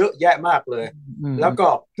กันเยอะแยะมากเลยแล้วก็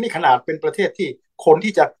นี่ขนาดเป็นประเทศที่คน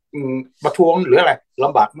ที่จะประท้วงหรืออะไรล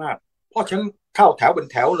ำบากมากเพราะฉะนั้นเข้าแถวเป็น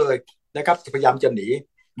แถวเลยนะครับพยายามจะหนี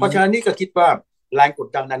เพราะฉะนั้นนี่ก็คิดว่าแรงกด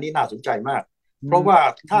ดันนั้นนี่น่าสนใจมากเพราะว่า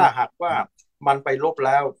ถ้าหากว่ามันไปลบแ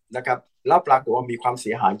ล้วนะครับแล้วปรากฏว่ามีความเ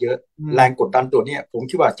สียหายเยอะแรงกดดันตัวนี้ผม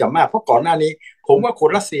คิดว่าจะมากเพราะก่อนหน้านี้ผมว่าคน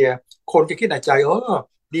รัสเซียคนจะคิดในใจ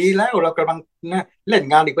ดีแล้วเรากำลังนะเล่น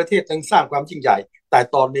งานอีกประเทศนึงสร้างความยิ่งใหญ่แต่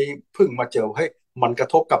ตอนนี้เพิ่งมาเจอให้มันกระ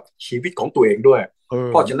ทบกับชีวิตของตัวเองด้วย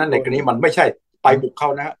เพราะฉะนั้นในกรณีมันไม่ใช่ไปบุกเข้า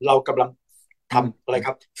นะเรากำลังทำอะไรค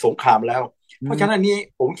รับสงครามแล้วเพราะฉะนั้นนี้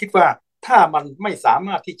ผมคิดว่าถ้ามันไม่สาม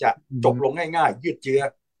ารถที่จะจบลงง่ายๆยืดเยื้อ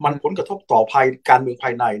มันผลกระทบต่อภัยการเมืองภา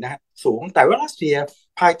ยในนะฮะสูงแต่ว่ารัสเซีย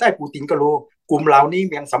ภายใต้ปูตินก็รู้กลุ่มเหล่านี้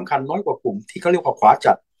ยังสำคัญน้อยกว่ากลุ่มที่เขาเรียกว่าขวา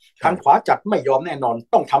จัดทางขวาจัดไม่ยอมแน่นอน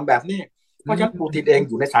ต้องทำแบบนี้เพราะฉะนั้นปูตินเองอ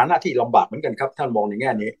ยู่ในฐานะที่ลำบากเหมือนกันครับท่านมองในแ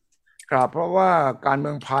ง่นี้ครับเพราะว่าการเมื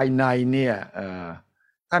องภายในเนี่ย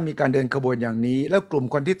ถ้ามีการเดินขบวนอย่างนี้แล้วกลุ่ม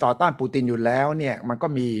คนที่ต่อต้านปูตินอยู่แล้วเนี่ยมันก็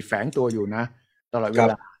มีแฝงตัวอยู่นะตลอดเว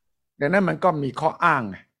ลา ดังนั้นมันก็มีข้ออ้าง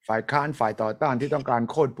ฝ่ายค้านฝ่ายต่อต้านที่ต้องการ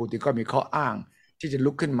โค่นปูตินก็มีข้ออ้างที่จะ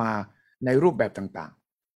ลุกขึ้นมาในรูปแบบต่าง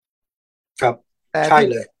ๆครับใช่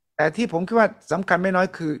เลยแต่ที่ผมคิดว่าสำคัญไม่น้อย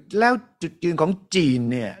คือแล้วจุดยืนของจีน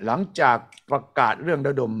เนี่ยหลังจากประกาศเรื่องร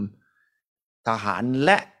ะดมทหารแ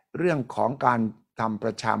ละเรื่องของการทำป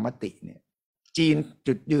ระชามติเนี่ยจีน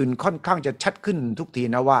จุดยืนค่อนข้างจะชัดขึ้นทุกที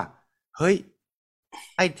นะว่าเฮ้ย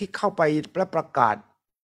ไอ้ที่เข้าไปและประกาศ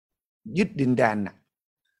ยึดดินแดนน่ะ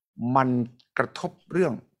มันกระทบเรื่อ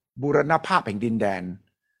งบูรณภาพแห่งดินแดน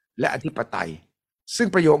และอธิปไตยซึ่ง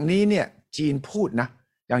ประโยคนี้เนี่ยจีนพูดนะ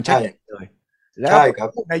อย่างชัดเจนเลยแล้ว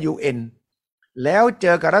พูดใน UN แล้วเจ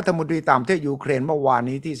อกับรัฐมนตรีต่างประเทศยูเครนเมื่อวาน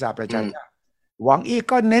นี้ที่สหประชาชาติหวังอี้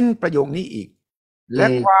ก็เน้นประโยคนี้อีกและ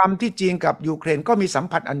ความที่จีนกับยูเครนก็มีสัม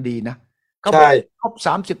พันธ์อันดีนะเขาบอกครบ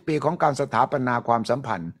30 ปีของการสถาปนาความสัม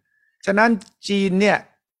พันธ์ฉะนั้นจีนเนี่ย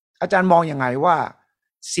อาจารย์มองยังไงว่า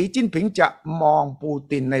สีจิ้นผิงจะมองปู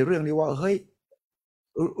ตินในเรื่องนี้ว่าเฮ้ย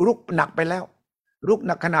รุกหนักไปแล้วรุกห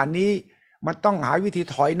นักขนาดนี้มันต้องหาวิธี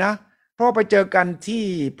ถอยนะเพราะไปเจอกันที่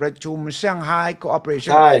ประชุมเซี่ยงไฮ้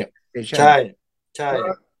Cooperation ใช่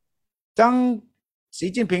ทั้งสี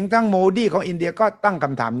จิ้นผิงทั้งโมดีของอินเดียก็ตั้งค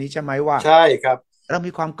ำถามนี้ใช่ไหมว่าใช่ครับเรา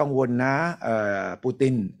มีความกังวลนะปูติ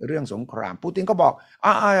นเรื่องสงครามปูตินก็บอก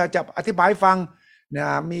จะอธิบายฟังนะ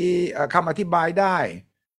มีคำอธิบายได้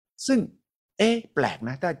ซึ่งแปลก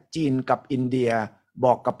นะถ้าจีนกับอินเดียบ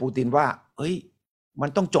อกกับปูตินว่าเฮ้ยมัน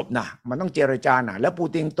ต้องจบนะมันต้องเจรจานะแล้วปู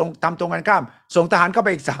ตินทำตรงกันข้ามส่งทหารเข้าไป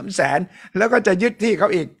อีก300,000แล้วก็จะยึดที่เขา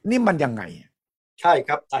อีกนี่มันยังไงใช่ค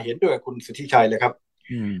รับเห็นด้วยคุณสุทธิชัยเลยครับ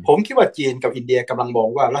ผมคิดว่าจีนกับอินเดียกำลังมอง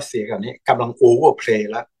ว่ารัสเซียกับนี้กำลังโอเวอร์เพลย์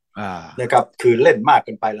แล้วนะครับคือเล่นมากเ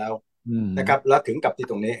กินไปแล้วนะครับแล้วถึงกับที่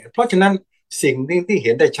ตรงนี้เพราะฉะนั้นสิ่งที่เ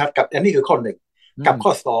ห็นได้ชัดกับอันนี้คือข้อหนึ่งกับข้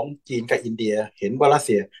อ2จีนกับอินเดียเห็นว่ารัสเ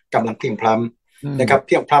ซียกำลังเพียงพล้ำนะครับเ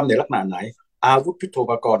พียงพล้ำในลักษณะไหนอาวุธยุทโธ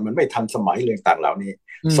ปกรณ์มันไม่ทันสมัยเรื่องต่างเหล่านี้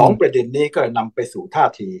2ประเด็นนี้ก็นำไปสู่ท่า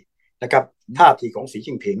ทีนะครับท่าทีของสี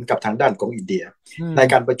จิ้นผิงกับทางด้านของอินเดียใน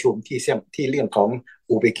การประชุมที่เรื่องของ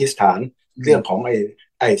อุซเบกิสถานเรื่องของ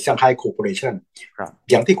ไอ้เซี่ยงไฮ้คอร์ปอเรชั่น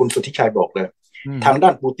อย่างที่คุณสุทธิชัยบอกเลยทางด้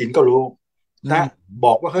านปูตินก็รู้นะบ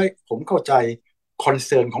อกว่าเฮ้ยผมเข้าใจคอนเ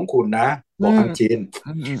ซิร์นของคุณนะบอกทางจีน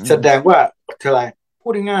แสดงว่าอะไรพู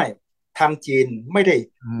ดง่ายๆทางจีนไม่ได้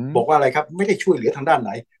บอกว่าอะไรครับไม่ได้ช่วยเหลือทางด้านไห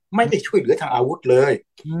นไม่ได้ช่วยเหลือทางอาวุธเลย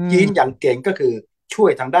จีนอย่างเก่งก็คือช่วย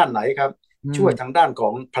ทางด้านไหนครับช่วยทางด้านขอ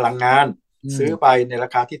งพลังงานซื้อไปในรา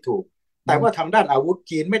คาที่ถูกแต่ว่าทางด้านอาวุธ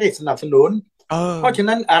จีนไม่ได้สนับสนุนเพราะฉะ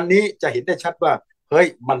นั้นอันนี้จะเห็นได้ชัดว่าเฮ้ย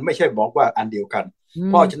มันไม่ใช่บอกว่าอันเดียวกัน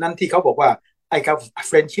เพราะฉะนั้นที่เขาบอกว่าไอ้กับเ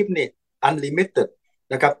ฟรนด์ชิพนี่ unlimited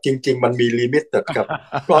นะครับจริงๆมันมี limited ครับ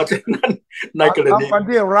เพราะฉะนั้นในกรณีมัน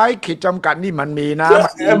ที่ไร้ขีดจำกัดนี่มันมีนะ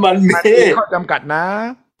มันมีข้อจำกัดนะ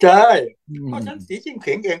ใช่เพราะฉะนั้นสีจิ้น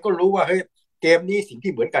ผิงเองก็รู้ว่าเฮ้ยเกมนี้สิ่ง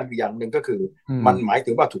ที่เหมือนกันอย่างหนึ่งก็คือมันหมายถึ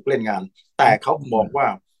งว่าถูกเล่นงานแต่เขามองว่า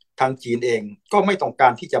ทางจีนเองก็ไม่ต้องกา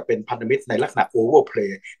รที่จะเป็นพันธมิตรในลักษณะโอเวอร์เพล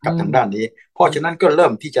ย์กับทางด้านนี้เพราะฉะนั้นก็เริ่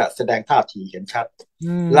มที่จะแสดงท่าทีเห็นชัด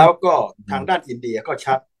แล้วก็ทางด้านอินเดียก็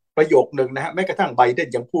ชัดประโยคนึงนะฮะแม้กระทั่งไบเดน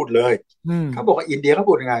ยังพูดเลยเขาบอกว่าอินเดียเขา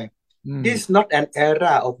พูดยังไง This is not an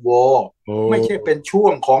era of war ไม่ใช่เป็นช่ว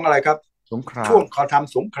งของอะไรครับช่วงเขาท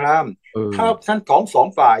ำสงครามถ้าทั้งของสอง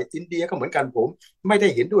ฝ่ายอินเดียก็เหมือนกันผมไม่ได้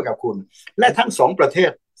เห็นด้วยกับคุณและทั้ง2ประเท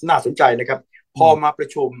ศน่าสนใจนะครับพอมาประ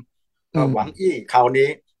ชุมหวังอี้คราวนี้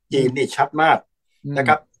จีนนี่ชัดมากนะค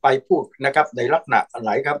รับไปพูดนะครับในลักษณะไหน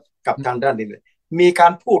ครับกับทางด้านนี้เลยมีกา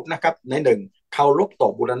รพูดนะครับใน1เคารพต่อ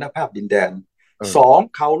บูรณภาพดินแดน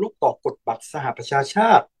2เคารพต่อกฎบัตรสหประชาช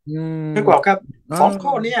าตินึกออกครับ2ข้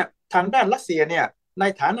อนี้ทางด้านรัสเซียเนี่ยใน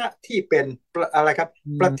ฐานะที่เป็นอะไรครับ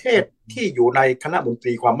ประเทศที่อยู่ในคณะมนต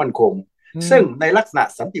รีความมั่นคงซึ่งในลักษณะ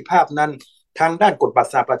สันติภาพนั้นทางด้านกฎบัต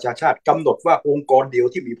รสหประชาชาติกำหนดว่าองค์กรเดียว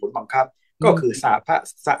ที่มีผลบังคับก็คือ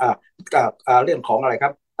เรื่องของอะไรค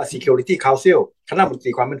รับ Security Council คณะมนตรี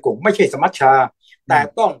ความมั่นคงไม่ใช่สมัชชาแต่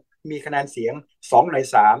ต้องมีคะแนนเสียง2 ใน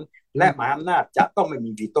 3และมหาอำนาจจะต้องไม่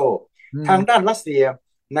มีวีโต้ทางด้านรัสเซีย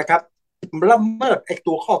นะครับละเมิดไอ้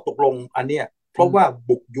ตัวข้อตกลงอันเนี้ยเพราะว่า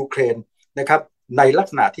บุกยูเครนนะครับในลัก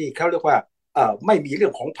ษณะที่เขาเรียกว่าไม่มีเรื่อ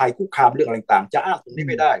งของภัยคุกคามเรื่องอะไรต่างๆจะอ้างตรงนี้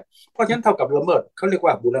ไม่ได้เพราะฉะนั้นเท่ากับละเมิดเขาเรียก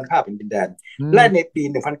ว่าบูรณภาพแผ่นดินแดนและในปี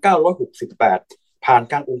 1968 ผ่าน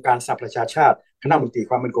ทางองค์การสหประชาชาติคณะมนตรี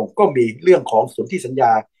ความมั่นคงก็มีเรื่องของสนธิสัญญ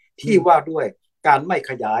าที่ว่าด้วยการไม่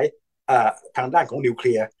ขยายทางด้านของนิวเค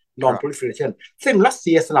ลียร์ non-proliferation ซึ่งรัสเ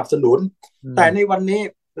ซียสนับสนุนแต่ในวันนี้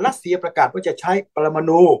รัสเซียประกาศว่าจะใช้ปรมา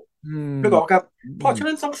ณูนึกออกครับเพราะฉะ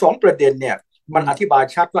นั้นทั้ง2ประเด็นเนี่ยมันอธิบาย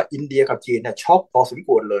ชัดว่าอินเดียกับจีนเนี่ยช็อกพอสมค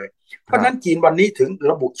วรเลยเพราะฉะนั้นจีนวันนี้ถึง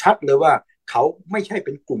ระบุชัดเลยว่าเขาไม่ใช่เ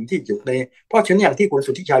ป็นกลุ่มที่อยู่ในเพราะฉะนั้นอย่างที่คุณ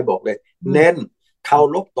สุทธิชัยบอกเลยเน้นเคา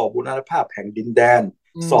รพต่อบูรณภาพแห่งดินแดน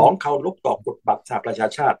สองเคารพต่อกฎบัตรสหประชา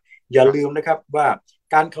ชาติอย่าลืมนะครับว่า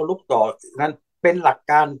การเคารพต่อนั้นเป็นหลัก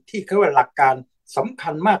การที่เขาเรียกว่าหลักการสำคั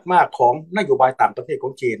ญมากๆของนโยบายต่างประเทศขอ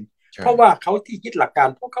งจีนเพราะว่าเขาที่ยึดหลักการ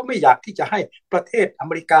เพราะเขาไม่อยากที่จะให้ประเทศอเ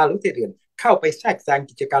มริกาหรือประเทศอื่นเข้าไปแทรกแซง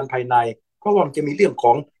กิจการภายในเพราะว่ามันจะมีเรื่องข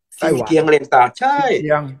องซีเทียงเลนต่างใช่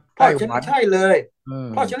เพราะฉะนั้นใช่เลย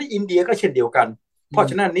เพราะฉะนั้นอินเดียก็เช่นเดียวกันเพราะ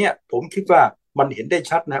ฉะนั้นเนี่ยผมคิดว่ามันเห็นได้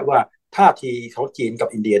ชัดนะว่าท่าทีของจีนกับ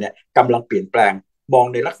อินเดียเนี่ยกำลังเปลี่ยนแปลงมอง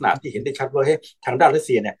ในลักษณะที่เห็นได้ชัดว่าเฮ้ยทางด้านรัสเ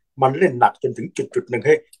ซียเนี่ยมันเล่นหนักจนถึงจุดหนึ่งเ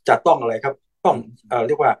ฮ้ยจะต้องอะไรครับต้องเ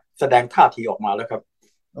รียกว่าแสดงท่าทีออกมาแล้วครับ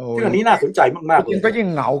ซึ่งอันนี้น่าสนใจมากๆเลยก็ยิ่ง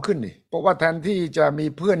เหงาขึ้นดิเพราะว่าแทนที่จะมี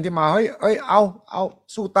เพื่อนที่มาเฮ้ยเอา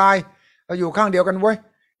สู้ตายเราอยู่ข้างเดียวกันเว้ย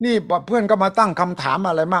นี่เพื่อนก็มาตั้งคำถาม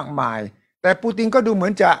อะไรมากมายแต่ปูตินก็ดูเหมือ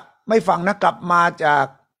นจะไม่ฟังนะกลับมาจาก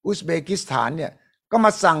อุซเบกิสถานเนี่ยก็ม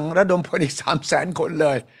าสั่งระดมพลอีก 300,000 คนเล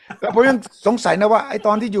ยแล้วผมยังสงสัยนะว่าไอ้ต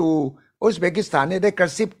อนที่อยู่อุซเบกิสถานเนี่ยได้กร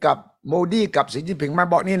ะซิบกับโมดีกับสีจิ้นผิงมา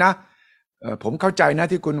บอกนี่นะผมเข้าใจนะ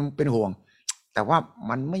ที่คุณเป็นห่วงแต่ว่า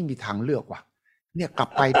มันไม่มีทางเลือกว่ะเนี่ยกลับ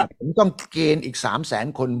ไป ผมต้องเกณฑ์อีก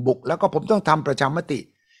 300,000 คนบุกแล้วก็ผมต้องทำประชามติ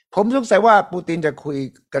ผมสงสัยว่าปูตินจะคุย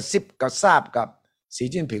กระซิบกระซาบกับสี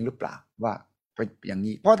จิ้นผิงหรือเปล่าว่าเป็นอย่าง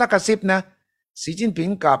นี้เพราะถ้ากระซิบนะสีจิ้นผิง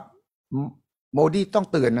กับโมดีต้อง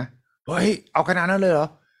เตือนนะเฮ้ยเอาขนาดนั้นเลยเหรอ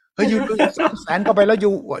เฮ้ยอยู่300,000ก็ไปแล้วอ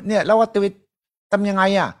ยู่เนี่ยแล้วว่าจะทำยังไง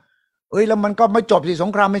อ่ะแล้วมันก็ไม่จบสิส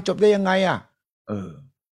งครามไม่จบได้ยังไงอ่ะ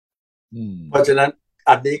เพราะฉะนั้น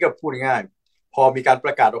อันนี้ก็พูดง่ายพอมีการป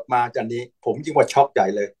ระกาศออกมาจากนี้ผมยิ่งว่าช็อกใหญ่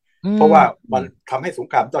เลยเพราะว่ามันทำให้สง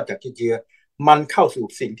ครามต่อจากเจียมันเข้าสู่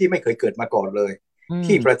สิ่งที่ไม่เคยเกิดมาก่อนเลย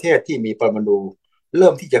ที่ประเทศที่มีปรมาณูเริ่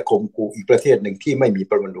มที่จะข่มขู่อีกประเทศหนึ่งที่ไม่มี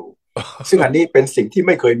ปรมาณูซึ่งอันนี้เป็นสิ่งที่ไ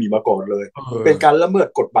ม่เคยมีมาก่อนเลยเป็นการละเมิด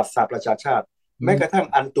กฎบัตรสหประชาชาติแม้กระทั่ง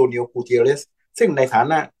อันโตนิโอ กูเตเรสซึ่งในฐา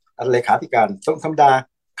นะเลขาธิการธรรมดา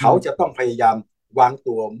เขาจะต้องพยายามวาง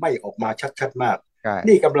ตัวไม่ออกมาชัดๆมาก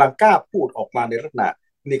นี่กำลังกล้าพูดออกมาในลักษณะ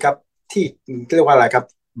นี่ครับที่เรียกว่าอะไรครับ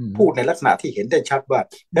พูดในลักษณะที่เห็นได้ชัดว่า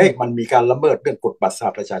เฮ้ยมันมีการละเมิดเรื่องกฎบัตรสห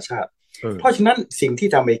ประชาชาติเพราะฉะนั้นสิ่งที่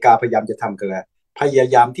อเมริกาพยายามจะทำกันแล้วพย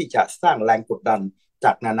ายามที่จะสร้างแรงกดดันจ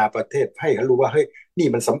ากนานาประเทศให้เขารู้ว่าเฮ้ยนี่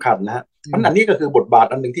มันสำคัญนะอันนี้ก็คือบทบาท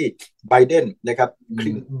อันหนึ่งที่ไบเดนนะครับ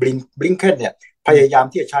บลิงเคนเนี่ยพยายาม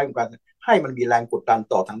ที่จะใช้การให้มันมีแรงกดดัน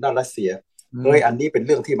ต่อทางด้านรัสเซียอันนี้เป็นเ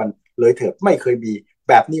รื่องที่มันเลยเถิดไม่เคยมี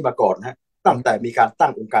แบบนี้มาก่อนนะตั้งแต่มีการตั้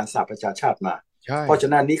งองค์การสหประชาชาติมาเพราะฉะ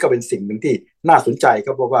นั้นนี้ก็เป็นสิ่งหนึ่งที่น่าสนใจค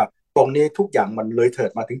รับเพราะว่าตรงนี้ทุกอย่างมันเลยเถิ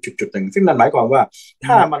ดมาถึงจุดหนึ่งซึ่งนั่นหมายความว่า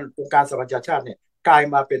ถ้ามันองค์การสหประชาชาติเนี่ยกลาย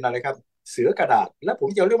มาเป็นอะไรครับเสือกระดาษและผม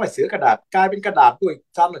จะเรียกว่าเสือกระดาษกลายเป็นกระดาษด้วย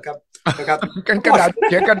ซ้ำนะครับกันกระดาษ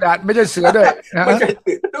เขียนกระดาษไม่ใช่เสือด้วยไม่ใช่เ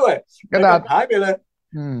สือด้วยกระดาษหายไปเลย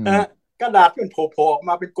กระดาษที่มันโผล่ออก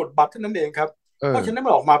มาเป็นกฎบัตรเท่านั้นเองครับเพราะฉะนั้นมั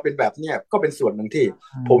นออกมาเป็นแบบนี้ก็เป็นส่วนหนึ่งที่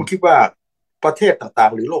ผมคิดว่าประเทศต่า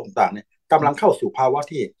งๆหรือโลกต่างๆเนี่ยกำลังเข้าสู่ภาวะ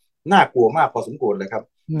ที่น่ากลัวมากพอสมควรเลยครับ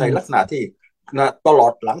ในลักษณะที่ตลอ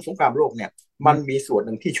ดหลังสงครามโลกเนี่ยมันมีส่วนห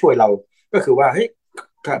นึ่งที่ช่วยเราก็คือว่าเฮ้ย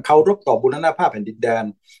เคารพต่อบูรณภาพแผ่นดินแดน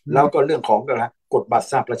แล้วก็เรื่องของกฎบัตร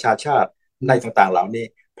สหประชาชาติในต่างๆเหล่านี้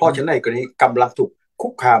เพราะฉะนั้นกรณีกำลังถูกคุ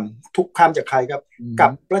กคามจากใครครับกั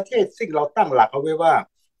บประเทศซึ่งเราตั้งหลักเอาไว้ว่า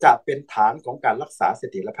จะเป็นฐานของการรักษาเส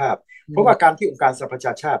ถียรภาพเพราะว่าการที่องค์การสหประช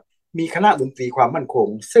าชาติมีคณะมนตรีความมั่นคง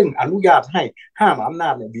ซึ่งอนุญาตให้ห้ามอำนา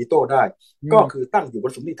จวีโต้ได้ก็คือตั้งอยู่บ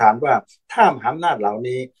นสมมติฐานว่าถ้ามหาอำนาจเหล่า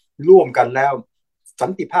นี้ร่วมกันแล้วสั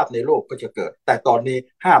นติภาพในโลกก็จะเกิดแต่ตอนนี้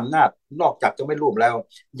ห้ามอำนาจนอกจากจะไม่ร่วมแล้ว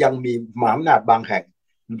ยังมีมหาอำนาจบางแห่ง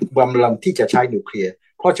กำลังที่จะใช้นิวเคลียร์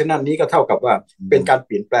เพราะฉะนั้นนี้ก็เท่ากับว่าเป็นการเป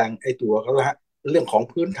ลี่ยนแปลงไอ้ตัวเขาเรื่องของ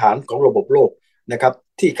พื้นฐานของระบบโลกนะครับ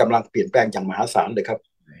ที่กำลังเปลี่ยนแปลงอย่างมหาศาลเลยครับ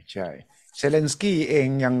ใช่เซเลนสกี้เอง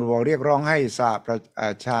ยังเรียกร้องให้สหประชา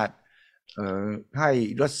ชาติให้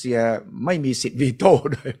รัสเซียไม่มีสิทธิ์วีโต้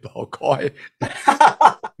โดยบอกคอย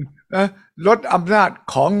ลดอำนาจ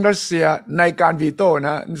ของรัสเซียในการวีโต้น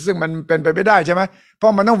ะซึ่งมันเป็นไปไม่ได้ใช่ไหมเพรา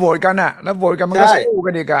ะมันต้องโหวตกันอะแล้วโหวตกันมันก็สู้กั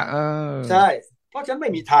นอีกอะใช่เพราะฉะนั้นไม่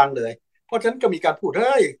มีทางเลยเพราะฉะนั้นก็มีการพูดเ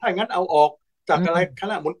ฮ้ยถ้างั้นเอาออกจากอะไรค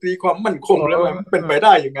ณะมนตรีความมั่นคงแล้วมันเป็นไปไ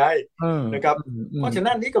ด้ยังไงนะครับเพราะฉะ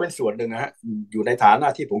นั้นนี่ก็เป็นส่วนหนึ่งนะฮะอยู่ในฐานะ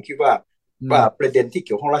ที่ผมคิดว่าประเด็นที่เ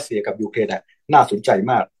กี่ยวข้องรัสเซียกับยูเครนน่าสนใจ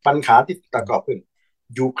มากปัญหาที่ประกอบขึ้น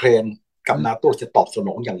ยูเครนกับนาโต้จะตอบสน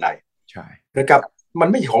องอย่างไรใช่นะครับมัน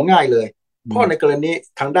ไม่ใช่ของง่ายเลยเพราะในกรณี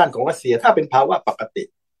ทางด้านของรัสเซียถ้าเป็นภาวะปกติ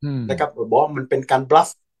นะครับบอกมันเป็นการบลัฟ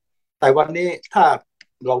แต่วันนี้ถ้า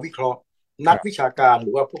เราวิเคราะห์นักวิชาการห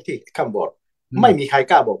รือว่าพวกที่ข้ามบอร์ดไม่มีใคร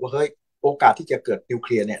กล้าบอกว่าเฮ้ยโอกาสที่จะเกิดนิวเค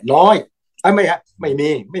ลียร์เนี่ยน้อยไ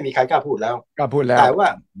ม่มีใครกล้าพูดแล้วแต่ว่า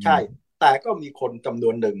ใช่แต่ก็มีคนจำน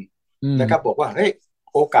วนหนึ่งนะครับบอกว่าเฮ้ย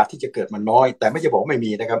โอกาสที่จะเกิดมันน้อยแต่ไม่ใช่บอกไม่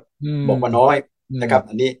มีนะครับบอกว่าน้อยนะครับ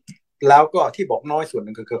อันนี้ แล้วก็ที่บอกน้อยส่วนห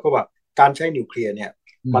นึ่งคือเพราะว่าการใช้นิวเคลียร์เนี่ย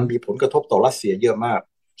มันมีผลกระทบต่อรัสเซียเยอะมาก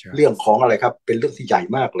เรื่องของอะไรครับเป็นเรื่องที่ใหญ่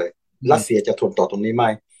มากเลยรัสเซียจะทนต่อตรงนี้ไหม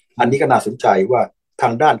อันนี้ก็น่าสนใจว่าทา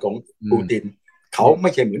งด้านของปูตินเขาไ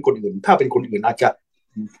ม่ใช่เหมือนคนอื่นถ้าเป็นคนอื่นอาจจะ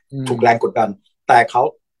ถูกแรงกดดันแต่เขา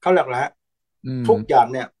เรียกแล้วทุกอย่าง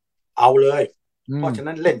เนี่ยเอาเลยเพราะฉะ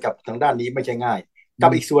นั้นเล่นกับทางด้านนี้ไม่ใช่ง่ายกั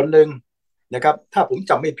บอีกส่วนหนึ่งนะครับถ้าผม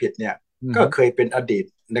จำไม่ผิดเนี่ยก็เคยเป็นอดีต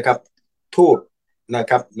นะครับทูตนะ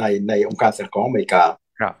ครับในองค์การสหประชาชาติของอเมริกา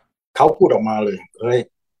เขาพูดออกมาเลยเฮ้ย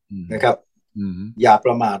นะครับอย่าป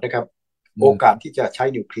ระมาทนะครับโอกาสที่จะใช้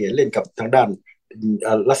นิวเคลียร์เล่นกับทางด้าน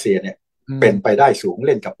รัสเซียเนี่ยเป็นไปได้สูงเ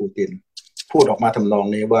ล่นกับปูตินพูดออกมาทำนอง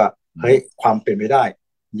นี้ว่าเฮ้ยความเป็นไปได้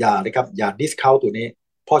อย่านะครับอย่าดิสเคาท์ตัวนี้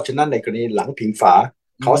เพราะฉะนั้นในกรณีหลังพิงฝา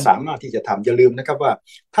เขาสามารถที่จะทำอย่าลืมนะครับว่า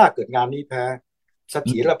ถ้าเกิดงานนี้แพ้เส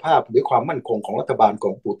ถียรภาพหรือความมั่นคงของรัฐบาลข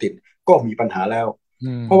องปูตินก็มีปัญหาแล้ว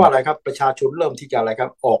เพราะว่าอะไรครับประชาชนเริ่มที่จะอะไรครั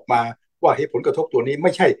บออกมาว่าเหตุผลกระทบตัวนี้ไ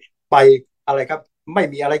ม่ใช่ไปอะไรครับไม่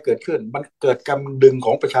มีอะไรเกิดขึ้นมันเกิดการดึงข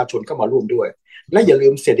องประชาชนเข้ามาร่วมด้วยและอย่าลื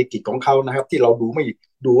มเศรษฐกิจของเขานะครับที่เราไม่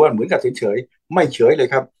ดูว่าเหมือนกับเฉยๆไม่เฉยเลย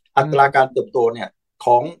ครับอัตราการเติบโตเนี่ยข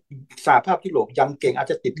องสหภาพยุโรปยังเก่งอาจ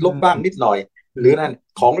จะติดลบบ้างนิดหน่อยหรือนั่น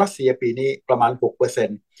ของรัสเซียปีนี้ประมาณ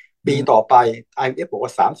 6% ปีต่อไป IMF บอกว่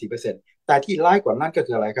า 3-4% แต่ที่ร้ายกว่านั้นก็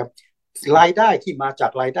คืออะไรครับรายได้ที่มาจา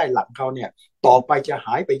กรายได้หลักเขาเนี่ยต่อไปจะห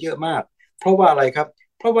ายไปเยอะมากเพราะว่าอะไรครับ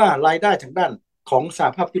เพราะว่ารายได้ทางด้านของสห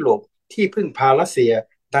ภาพยุโรปที่พึ่งพารัสเซีย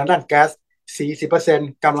ทางด้านแก๊ส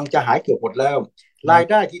 40% กำลังจะหายเกือบหมดแล้วราย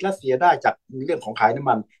ได้ที่รัสเซียได้จากเรื่องของขายน้ำ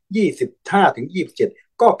มัน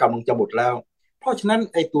 25-27 ก็กำลังจะหมดแล้วเพราะฉะนั้น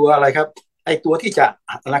ไอ้ตัวอะไรครับไอ้ตัวที่จะ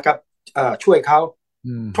นะครับช่วยเขา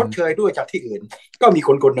ทดเชยด้วยจากที่อื่นก็มีค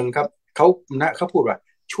นหนึ่งครับเขาพูดว่า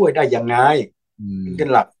ช่วยได้ยังไงเป็น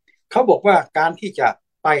หลักเขาบอกว่าการที่จะ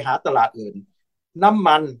ไปหาตลาดอื่นน้ำ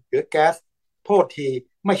มันหรือแก๊สโทษที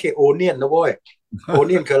ไม่ใช่โอเนียนนะเว้ยโอเ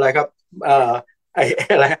นียนคืออะไรครับ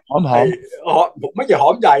อะไรหอมไม่ใช่หอ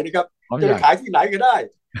มใหญ่นะครับจะไปขายที่ไหนก็ได้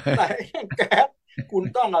แต่แก๊สคุณ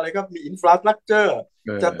ต้องอะไรครับมีอินฟราสตรัคเจอร์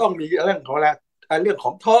จะต้องมีเรื่องของอะไรเรื่องข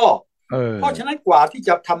องท่อเพราะฉะนั้นกว่าที่จ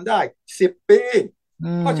ะทำได้10 ปี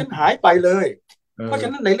เพราะฉะนั้นหายไปเลยเพราะฉะ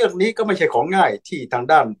นั้นในเรื่องนี้ก็ไม่ใช่ของง่ายที่ทาง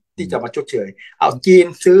ด้านที่จะมาชดเชยเอาจีน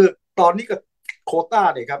ซื้อตอนนี้ก็โควต้า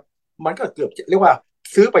เนี่ยครับมันก็เกือบเรียกว่า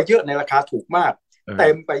ซื้อไปเยอะในราคาถูกมากเต็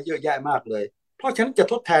มไปเยอะแยะมากเลยเพราะฉะนั้นจะ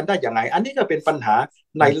ทดแทนได้อย่างไรอันนี้ก็เป็นปัญหา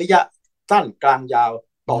ในระยะสั้นกลางยาว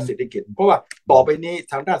ต่อเศรษฐกิจเพราะว่าต่อไปนี้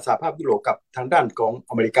ทางด้านสหภาพยุโรปกับทางด้านของ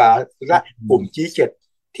อเมริกาและกลุ่ม G7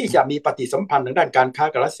 ที่จะมีปฏิสัมพันธ์ทางด้านการค้า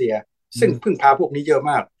กับรัสเซียซึ่งพึ่งพาพวกนี้เยอะ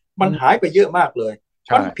มากมันหายไปเยอะมากเลย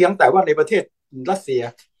มันเพียงแต่ว่าในประเทศรัสเซีย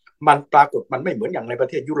มันปรากฏมันไม่เหมือนอย่างในประ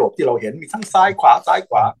เทศยุโรปที่เราเห็นมีทั้งซ้ายขวา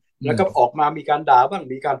แล้วก็ออกมามีการด่าบ้าง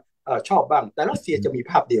มีการชอบบ้างแต่รัสเซียจะมี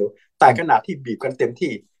ภาพเดียวแต่ขณะที่บีบกันเต็ม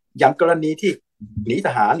ที่อย่างกรณีที่หนีท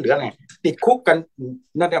หารหรืออะไรติดคุกกัน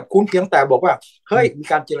นั่นแหละคุณเพียงแต่บอกว่าเฮ้ยมี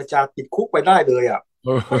การเจรจาติดคุกไปได้เลยอ่ะ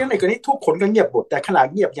เพราะฉะนั้นในกรณีทุกคนก็เงียบหมดแต่ขณะ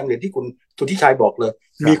เงียบอย่างเดียวที่คุณสุทธิชัยบอกเลย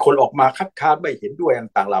มีคนออกมาคัดค้านไม่เห็นด้วย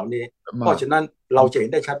ต่างๆเหล่านี้เพราะฉะนั้นเราจะเห็น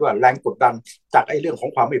ได้ชัดว่าแรงกดดันจากไอ้เรื่องของ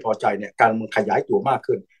ความไม่พอใจเนี่ยการมันขยายตัวมาก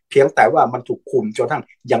ขึ้นเพียงแต่ว่ามันถูกคุมจนทั้ง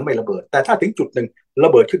ยังไม่ระเบิดแต่ถ้าถึงจุดหนึ่งระ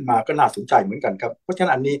เบิดขึ้นมาก็น่าสนใจเหมือนกันครับเพราะฉะนั้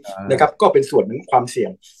นอันนี้นะครับก็เป็นส่วนหนึ่งความเสี่ย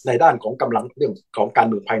งในด้านของกำลังเรื่องของการ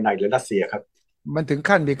เมืองภายในและรัสเซียครับมันถึง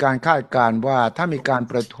ขั้นมีการคาดการณ์ว่าถ้ามีการ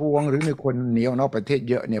ประท้วงหรือมีคนหนีออกนอกประเทศ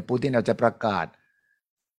เยอะเนี่ยปูตินอาจจะประกาศ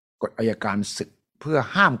กฎอัยการศึกเพื่อ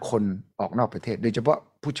ห้ามคนออกนอกประเทศโดยเฉพาะ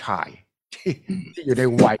ผู้ชายที่อยู่ใน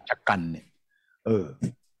วัยชะกันเนี่ย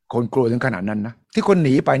คนกลัวถึงขนาดนั้นนะที่คนห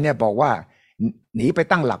นีไปเนี่ยบอกว่าหนีไป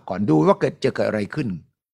ตั้งหลักก่อนดูว่าจะเกิดอะไรขึ้น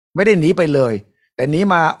ไม่ได้หนีไปเลยแต่หนี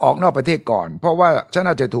มาออกนอกประเทศก่อนเพราะว่าฉัน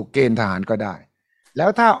อาจจะถูกเกณฑ์ทหารก็ได้แล้ว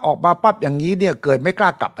ถ้าออกมาปั๊บอย่างนี้เนี่ยเกิดไม่กล้า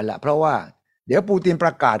กลับไปละเพราะว่าเดี๋ยวปูตินป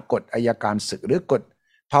ระกาศกฎอัยการศึกหรือกฎ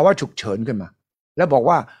ภาวะฉุกเฉินขึ้นมาแล้วบอก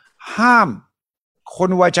ว่าห้ามคน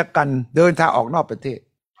วัยชะกันเดินทางออกนอกประเทศ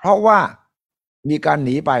เพราะว่ามีการห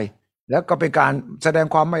นีไปแล้วก็เป็นการแสดง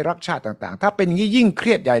ความไม่รักชาติต่างๆถ้าเป็นอย่างนี้ยิ่งเค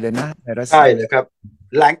รียดใหญ่เลยนะในรัสเซียใช่เลยครับ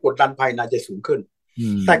แรงกดดันภายในจะสูงขึ้น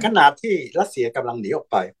แต่ขณะที่รัสเซียกำลังหนีออก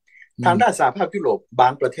ไปทางด้านสหภาพยุโรปบา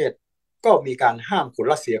งประเทศก็มีการห้ามคน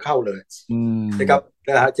รัสเซียเข้าเลยนะครับ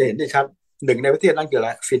จะเห็นได้ชัดหนึ่งในประเทศนั้นคืออะไร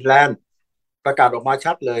ฟินแลนด์ประกาศออกมา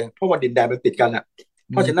ชัดเลยเพราะว่าดินแดนมันติดกันอ่ะ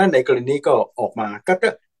เพราะฉะนั้นในกรณีก็ออกมาก็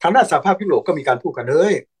ทางด้านสหภาพยุโรปก็มีการพูดกันเล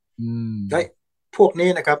ยพวกนี้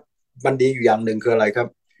นะครับมันดีอยู่อย่างหนึ่งคืออะไรครับ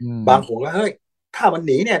บางคนว่าเฮ้ยถ้ามันห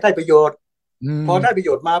นีเนี่ยได้ประโยชน์พอได้ประโย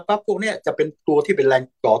ชน์มาปั๊บพวกนี้จะเป็นตัวที่เป็นแรง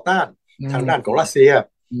ต่อต้านทางด้านของรัสเซีย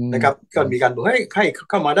นะครับก็มีการบอกให้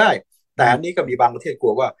เข้ามาได้แต่อันนี้ก็มีบางประเทศกลั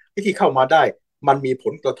วว่าที่เข้ามาได้มันมีผ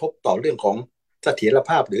ลกระทบต่อเรื่องของเสถียรภ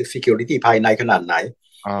าพหรือ security ภายในขนาดไหน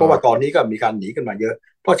เพราะว่าตอนนี้ก็มีการหนีกันมาเยอะ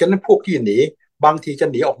เพราะฉะนั้นพวกที่หนีบางทีจะ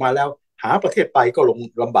หนีออกมาแล้วหาประเทศไปก็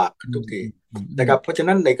ลำบากทุกทีนะครับเพราะฉะ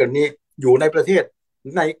นั้นในกรณีอยู่ในประเทศ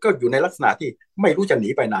ก็อยู่ในลักษณะที่ไม่รู้จะหนี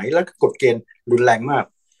ไปไหนและกฎเกณฑ์รุนแรงมาก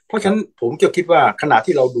เพราะฉะนั้นผมจะคิดว่าขณะ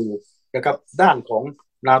ที่เราดูนะครับด้านของ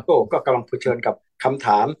นาโต้ก็กำลังเผชิญกับคำถ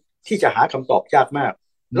ามที่จะหาคำตอบยากมาก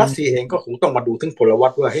รัสเซียเองก็คงต้องมาดูถึงพลวั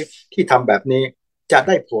ตว่าที่ทำแบบนี้จะไ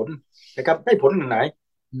ด้ผลนะครับได้ผลอย่างไหน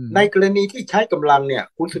ในกรณีที่ใช้กำลังเนี่ย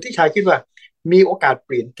คุณสุทธิชัยคิดว่ามีโอกาสเป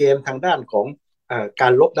ลี่ยนเกมทางด้านของกา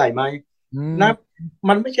รลบได้ไหมนะ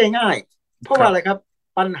มันไม่ใช่ง่ายเพราะว่าอะไรครับ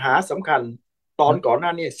ปัญหาสำคัญตอนก่อนหน้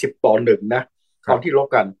านี้10-1นะตอนที่ลบ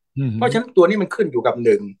กันเพราะฉะนั้นตัวนี้มันขึ้นอยู่กับ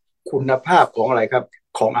1คุณภาพของอะไรครับ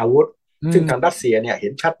ของอาวุธซึ่งทางรัสเซียเนี่ยเห็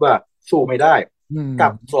นชัดว่าสู้ไม่ได้กั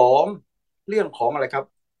บ2เรื่องของอะไรครับ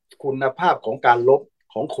คุณภาพของการลบ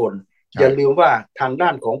ของคนอย่าลืมว่าทางด้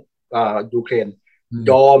านของยูเครน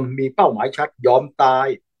ยอมมีเป้าหมายชัดยอมตาย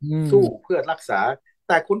สู้เพื่อรักษาแ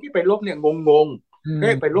ต่คนที่ไปลบเนี่ยงง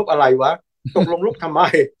ไปลบอะไรวะตกลงลบทำไม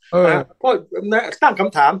เพราะตั้งค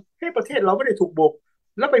ำถามประเทศเราไม่ได้ถูกบุก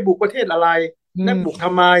แล้วไปบุกประเทศอะไรและบุกท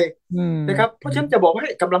ำไมนะครับเพราะฉะนั้นจะบอกว่า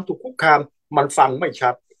กำลังถูกคุกคามมันฟังไม่ชั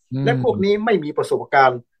ดและพวกนี้ไม่มีประสบการ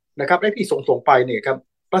ณ์นะครับและพี่ส่งไปเนี่ยครับ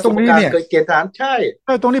ประสบการณ์เคยเกณฑ์ทหารใช่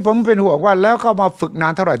ตรงนี้ผมเป็นห่วงว่าแล้วเขามาฝึกนา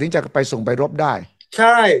นเท่าไหร่ถึงจะไปส่งไปรบได้ใ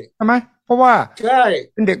ช่ไหมเพราะว่าใช่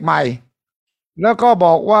เป็นเด็กใหม่แล้วก็บ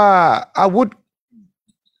อกว่าอาวุธ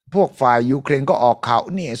พวกฝ่ายยูเครนก็ออกข่าว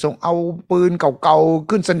นี่ส่งเอาปืนเก่าๆ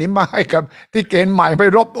ขึ้นสนิมมาให้กับที่เกณฑ์ใหม่ไป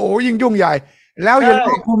รบโอ้ยิ่งยุ่งใหญ่แล้วอย่าง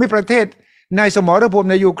ภูมิประเทศในสมรภูมิ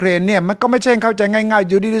ในยูเครนเนี่ยมันก็ไม่ใช่เข้าใจง่ายๆ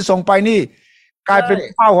อยู่ดีๆส่งไปนี่กลายเป็น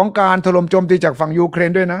เป้าของการถล่มโจมตีจากฝั่งยูเคร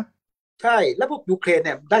นด้วยนะใช่แล้วพวกยูเครนเ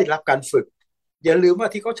นี่ยได้รับการฝึกอย่าลืมว่า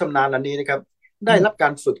ที่เขาชำนาญอันนี้นะครับได้รับกา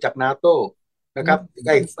รฝึกจากนาโต้นะครับไ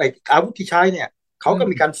อ้อาวุธที่ใช้เนี่ยเขาก็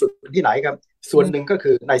มีการฝึกที่ไหนครับส่วนหนึ่งก็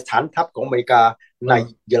คือในฐานทัพของอเมริกาใน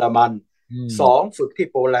เยอรมัน2ฝึกที่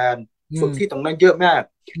โปแลนด์ฝึกที่ตรงนั้นเยอะมาก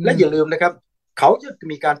และอย่าลืมนะครับเขาจะ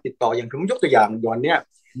มีการติดต่ออย่างผมยกตัวอย่างย้อนเนี่ย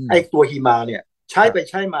ไอ้ตัวฮีมาเนี่ยใช้ไป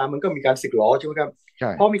ใช้มามันก็มีการสึกหรอใช่ไหมครับ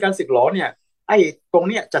พอมีการสึกหรอเนี่ยไอ้ตรง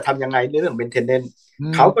เนี้ยจะทำยังไงในเรื่อง maintenance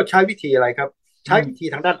เขาก็ใช้วิธีอะไรครับใช้วิธี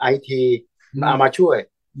ทางด้าน IT มาช่วย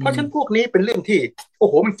เพราะฉะนั้นพวกนี้เป็นเรื่องที่โอ้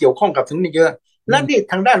โหมันเกี่ยวข้องกับทั้งนี้เยอะและนี่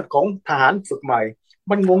ทางด้านของทหารฝึกใหม่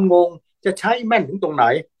มันงงจะใช้แม่นถึงตรงไหน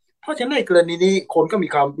เพราะฉะนั้นในกรณีนี้คนก็มี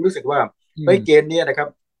ความรู้สึกว่าเกมนี้นะครับ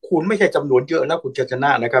คุณไม่ใช่จำนวนเยอะแล้วคุณจะชน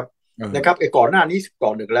ะนะครับไอ้ก่อนหน้านี้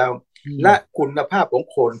10-1แล้วและคุณภาพของ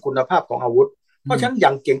คนคุณภาพของอาวุธเพราะฉะนั้นอย่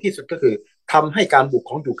างเก่งที่สุดก็คือทำให้การบุก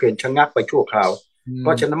ของยูเครนชะงักไปชั่วคราวเพร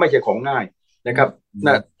าะฉะนั้นไม่ใช่ของง่ายนะครับ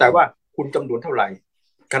แต่ว่าคุณจำนวนเท่าไหร่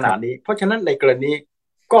ขนาดนี้เพราะฉะนั้นในกรณี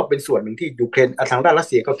ก็เป็นส่วนหนึ่งที่ยูเครนทางด้านรัส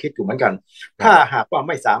เซียก็คิดอยู่เหมือนกันถ้าหากว่าไ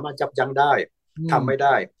ม่สามารถยับยั้งได้ทำไม่ไ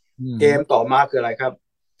ด้เกมต่อมาคืออะไรครับ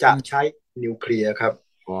จะใช้นิวเคลียร์ครับ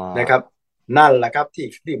นะครับนั่นแหละครับ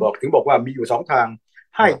ที่บอกว่ามีอยู่2ทาง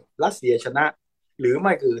ให้รัสเซียชนะหรือไ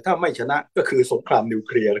ม่คือถ้าไม่ชนะก็คือสงครามนิวเ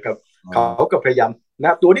คลียร์นะครับเขาก็พยายามน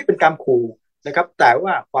ะตัวนี้เป็นการขู่นะครับแต่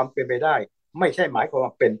ว่าความเป็นไปได้ไม่ใช่หมายความว่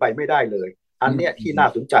าเป็นไปไม่ได้เลยอันเนี้ยที่น่า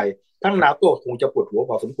สนใจทั้งนาโต้คงจะปวดหัว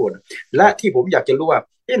พอสมควรและที่ผมอยากจะรู้ว่า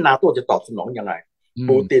นาโต้จะตอบสนองยังไง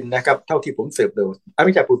ปูตินนะครับเท่าที่ผมสืบดูไ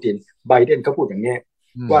ม่ใช่ปูตินไบเดนเขาพูดอย่างนี้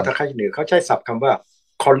ว่าถ้าใครเหนือเขาใช้ศัพท์คำว่า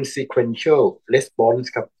consequential response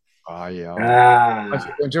ครับ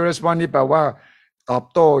consequential response นี่แปลว่าตอบ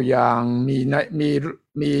โต้อย่าง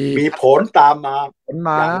มีผลตามมา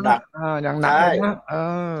อย่างหนัก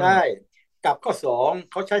ใช่กับข้อ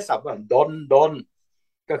2เขาใช้ศัพท์ว่า don't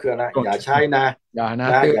ก็คืออะไรอย่าใช้นะอ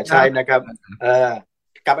ย่าใช้นะครับ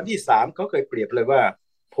กับอันที่3เขาเคยเปรียบเลยว่า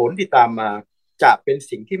ผลที่ตามมาจะเป็น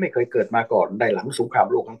สิ่งที่ไม่เคยเกิดมาก่อนในหลังสงคราม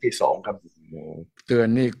โลกครั้งที่2ครับเตือน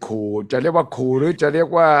นี่ขู่จะเรียกว่าขู่หรือจะเรียก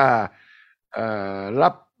ว่ารั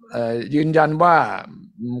บยืนยันว่า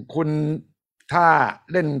คุณถ้า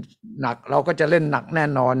เล่นหนักเราก็จะเล่นหนักแน่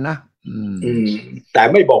นอนนะแต่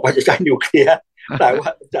ไม่บอกว่าจะใช้นิวเคลียร์แต่ว่า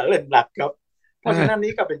จะเล่นหนักครับเพราะฉะนั้น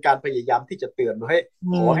นี้ก็เป็นการพยายามที่จะเตือนให้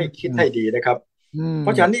ขอให้คิดให้ดีนะครับเพร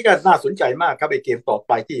าะฉะนั้นนี่ก็น่าสนใจมากครับไอ้เกมต่อไ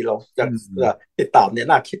ปที่เราจะติดตามเนี่ย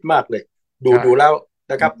น่าคิดมากเลยดูแล้ว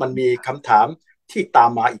นะครับมันมีคำถามที่ตาม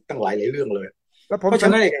มาอีกตั้งหลายเรื่องเลยเพราะฉะ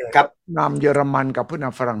นั้นครับนำเยอรมันกับผู้น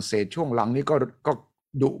ำฝรั่งเศสช่วงหลังนี้ก็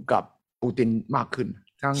ดุกับปูตินมากขึ้น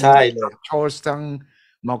ทั้งใช่เลยโชลส์ทั้ง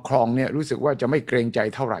มาครองเนี่ยรู้สึกว่าจะไม่เกรงใจ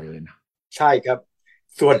เท่าไหร่เลยนะใช่ครับ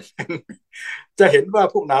ส่วนจะเห็นว่า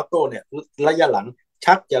พวกนาโต้เนี่ยระยะหลัง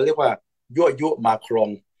ชักจะเรียกว่ายั่วยุมาครอง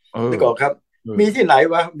นึกออกครับมีที่ไหน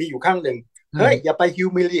วะมีอยู่ข้างหนึ่งเฮ้ยอย่าไป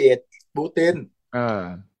humiliate ปูติน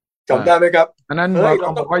จำได้ไหมครับอันนั้นเร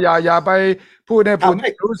าบอกว่าอย่าไปพูดให้ปูติ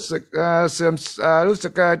นรู้สึกเสื่อมรู้สึ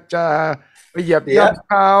กจะ ไปเหยียบย่ำ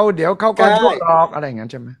เขาเดี๋ยวเขาก็ยุหรอกอะไรอย่างนั้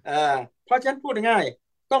นใช่ไหมเพราะฉะนั้นพูดง่าย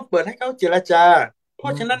ๆต้องเปิดให้เขาเจรจาเพรา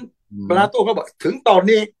ะฉะนั้นนาโต้เขาบอกถึงตอน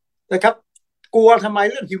นี้นะครับกลัวทำไม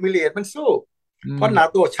เรื่องฮิวมิเลียตมันสู้เพราะนา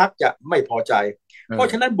โต้ชักจะไม่พอใจเพรา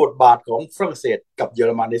ะฉะนั้นบทบาทของฝรั่งเศสกับเยอ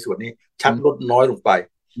รมันในส่วนนี้ชักลดน้อยลงไป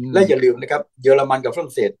และอย่าลืมนะครับเยอรมันกับฝรั่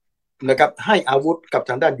งเศสนะครับให้อาวุธกับ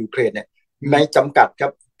ทางด้านยูเครนเนี่ยไม่จำกัดครั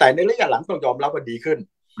บแต่ในระยะหลังต้องยอมรับว่าดีขึ้น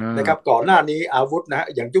นะครับก่อนหน้านี้อาวุธนะ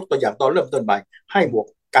อย่างยกตัวอย่างตอนเริ่มต้นไปให้หมวก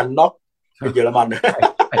กันน็อกเป็นเยอรมัน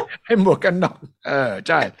ให้หมวกกันน็อกใ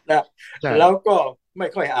ช่นะแล้วก็ไม่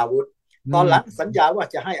ค่อยอาวุธตอนหลังสัญญาว่า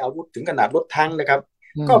จะให้อาวุธถึงขนาดรถทั้งนะครับ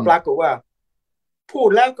ก็ปรากฏว่าพูด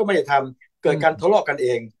แล้วก็ไม่ได้ทำเกิดการทะเลาะกันเอ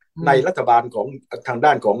งในรัฐบาลของทางด้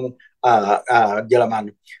านของเยอรมัน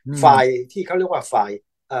ฝ่ายที่เขาเรียกว่าฝ่าย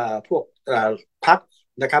พวกพรรค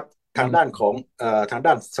นะครับทางด้านของทาง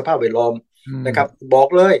ด้านสภาพแวดล้อมนะครับบอก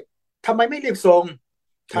เลยทำไมไม่รีบส่ง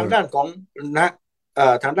ทางด้านของ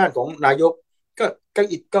ทางด้านของนายกก็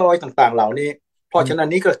อิดก้อยต่างๆเหล่านี้เพราะฉะนั้น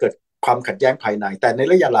นี้ก็เกิดความขัดแย้งภายในแต่ใน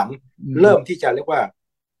ระยะหลังเริ่มที่จะเรียกว่า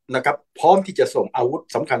นะครับพร้อมที่จะส่งอาวุธ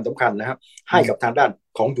สำคัญนะครับให้กับทางด้าน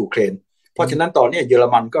ของยูเครนเพราะฉะนั้นตอนนี้เยอร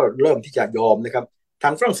มันก็เริ่มที่จะยอมนะครับทา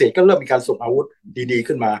งฝรั่งเศสก็เริ่มมีการส่งอาวุธดีๆ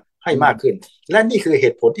ขึ้นมาให้มากขึ้นและนี่คือเห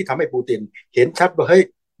ตุผลที่ทำให้ปูตินเห็นชัดว่าเฮ้ย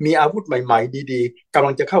มีอาวุธใหม่ๆดีๆกำ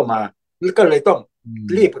ลังจะเข้ามาแล้วก็เลยต้อง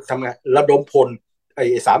รีบทำงานระดมพล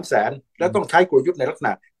300,000แล้วต้องใช้กลยุทธ์ในลักษณ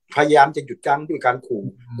ะพยายามจะหยุดยั้งด้วยการขู่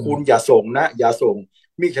คุณอย่าส่งนะอย่าส่ง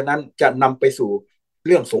มิฉะนั้นจะนำไปสู่เ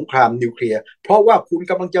รื่องสงครามนิวเคลียร์เพราะว่าคุณ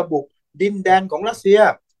กำลังจะบุกดินแดนของรัสเซีย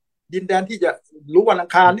ดินแดนที่จะรู้วันอั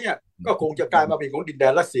งคารเนี่ยก็คงจะกลายมาเป็นของดินแด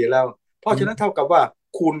นรัสเซียแล้วเพราะฉะนั้นเท่ากับว่า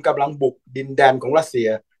คุณกำลังบุกดินแดนของรัสเซีย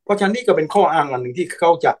เพราะฉะนั้นนี่ก็เป็นข้ออ้างอันหนึ่งที่เข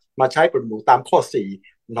าจะมาใช้ประโยชน์ตามข้อ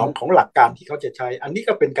4ของหลักการที่เขาจะใช้อันนี้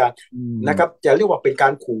ก็เป็นการนะครับจะเรียกว่าเป็นกา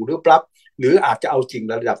รขู่หรือปรับหรืออาจจะเอาจริง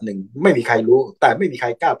ระดับหนึ่งไม่มีใครรู้แต่ไม่มีใคร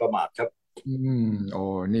กล้าประมาทครับโอ้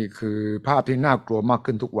นี่คือภาพที่น่ากลัวมาก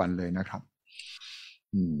ขึ้นทุกวันเลยนะครับ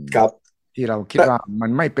ครับที่เราคิดว่ามั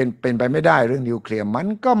นไม่เป็นไปไม่ได้เรื่องนิวเคลียร์มัน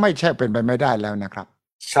ก็ไม่ใช่เป็นไปไม่ได้แล้วนะครับ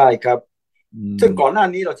ใช่ครับซึ่งก่อนหน้า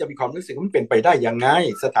นี้เราจะมีความรู้สึกว่ามันเป็นไปได้ยังไง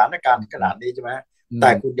สถานการณ์ขนาดนี้ใช่ไหมแต่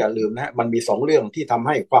คุณอย่าลืมนะมันมี2เรื่องที่ทำใ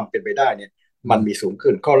ห้ความเป็นไปได้เนี่ยมันมีสูง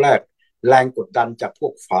ขึ้นข้อแรกแรงกดดันจากพว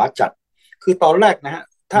กฝาจัดคือตอนแรกนะฮะ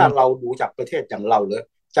ถ้าเราดูจากประเทศอย่างเราเลย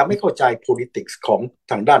จะไม่เข้าใจ politics ของ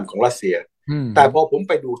ทางด้านของรัสเซียแต่พอผม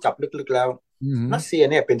ไปดูจับลึกๆแล้วรัสเซีย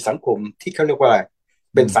เนี่ยเป็นสังคมที่เขาเรียกว่า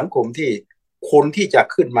เป็นสังคมที่คนที่จะ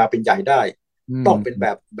ขึ้นมาเป็นใหญ่ได้ต้องเป็น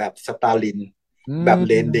แบบสตาลินแบบ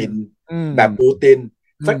เลนินแบบปูติน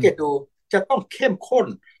สังเกตดูจะต้องเข้มข้น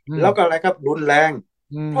แล้วก็อะไรครับรุนแรง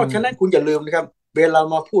เพราะฉะนั้นคุณอย่าลืมนะครับเวลา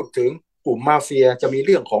มาพูดถึงกลุ่มมาเฟียจะมีเ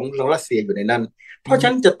รื่องของรัสเซียอยู่ในนั้นเพราะฉะ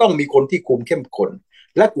นั้นจะต้องมีคนที่คุมเข้มข้น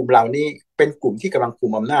และกลุ่มเหล่านี้เป็นกลุ่มที่กำลังคุ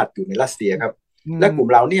มอำนาจอยู่ในรัสเซียครับและกลุ่ม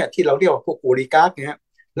เหล่านี้ที่เราเรียกว่าพวกโอลิการ์คเนี่ย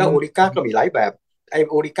แล้วโอลิการ์คก็มีหลายแบบไอ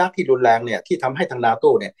โอลิการ์คที่รุนแรงเนี่ยที่ทำให้ทางนาโต้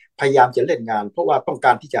เนี่ยพยายามจะเล่นงานเพราะว่าต้องก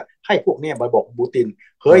ารที่จะให้พวกนี้มาบอกปูติน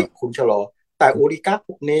เฮ้ยคุณชะลอแต่โอลิการ์คพ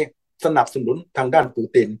วกนี้สนับสนุนทางด้านปู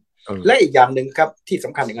ตินและอีกอย่างหนึ่งครับที่ส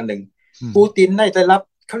ำคัญอีกอันหนึ่งปูตินได้รับ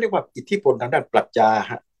เขาเรียกว่าอิทธิพลทางด้านปรัชญา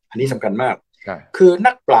ฮะอันนี้สำคัญมากคือ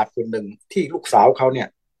นักปราชญ์คนหนึ่งที่ลูกสาวเขาเนี่ย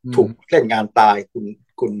ถูกเล่นงานตาย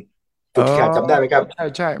คุณที่จำได้ไหมครับ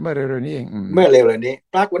ใช่เมื่อเร็วๆนี้เองเมื่อเร็วๆนี้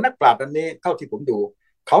ปรากฏนักปราชญ์อันนี้เท่าที่ผมดู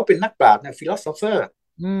เขาเป็นนักปราชญ์นะฟิโลโซเฟอร์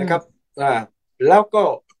นะครับแล้วก็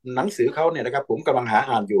หนังสือเขาเนี่ยนะครับผมกำลังหา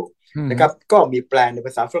อ่านอยู่นะครับก็มีแปลในภ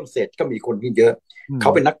าษาฝรั่งเศสก็มีคนที่เยอะเขา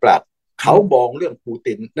เป็นนักปราชญ์เขามองเรื่องปู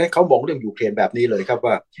ตินและเขามองเรื่องยูเครนแบบนี้เลยครับ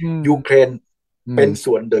ว่ายูเครนเป็น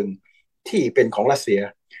ส่วนหนึ่งที่เป็นของรัสเซีย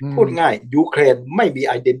พูดง่ายยูเครนไม่มี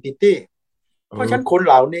identity เพราะฉะนั้นคนเ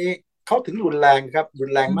หล่านี้เขาถึงรุนแรงครับรุ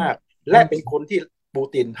นแรงมากและเป็นคนที่ปู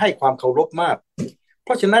ตินให้ความเคารพมากเพ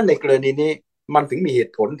ราะฉะนั้นในกรณีนี้มันถึงมีเห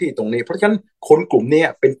ตุผลที่ตรงนี้เพราะฉะนั้นคนกลุ่มนี้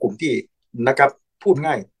เป็นกลุ่มที่นะครับพูด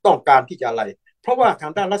ง่ายต้องการที่จะอะไรเพราะว่าทา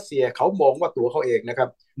งด้านรัสเซียเขามองว่าตัวเขาเองนะครับ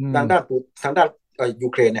ทางด้านยู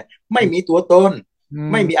เครนเนี่ยไม่มีตัวตน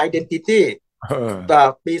ไม่มี identity แต่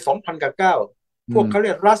ปี2009พวกเขาเ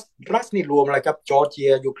รียกรัสนี่รวมอะไรครับจอร์เจี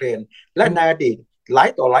ยยูเครนและในอดีตหลาย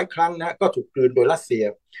ต่อหลายครั้งนะก็ถูกกลืนโดยรัสเซีย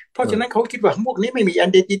เพราะฉะนั้นเขาคิดว่าพวกนี้ไม่มี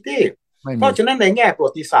identity เพราะฉะนั้นในแง่ประ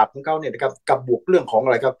วัติศาสตร์ของเขาเนี่ยนะครับกับบวกเรื่องของอ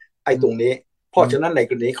ะไรครับไอ้ตรงนี้เพราะฉะนั้นใน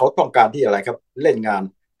กรณีเขาต้องการที่อะไรครับเล่นงาน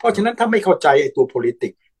เพราะฉะนั้นถ้าไม่เข้าใจไอ้ตัว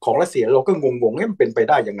politics ของรัสเซียเราก็งงๆมันเป็นไป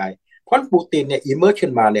ได้ยังไงเพราะปูตินเนี่ยอิมเมอร์ขึ้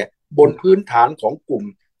นมาเนี่ยบนพื้นฐานของกลุ่ม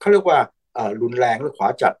เขาเรียกว่ารุนแรงหรือขวา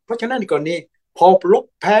จัดเพราะฉะนั้นในกรณีพอลบ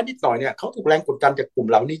แพ้นิดหน่อยเนี่ยเขาถูกแรงกดดันจากกลุ่ม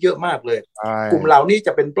เหล่านี้เยอะมากเลยกลุ่มเหล่านี้จ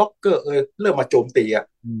ะเป็นบล็อกเกอร์เริ่มมาโจมตี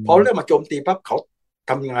พอเริ่มมาโจมตีปั๊บเขา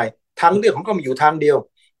ทำยังไงทางเลือกของเขามีอยู่ทางเดียว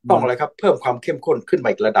ต้องอะไรครับเพิ่มความเข้มข้นขึ้นไป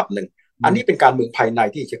อีกระดับหนึ่ง อันนี้เป็นการเมืองภายใน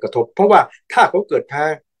ที่จะกระทบเพราะว่าถ้าเขาเกิดแพ้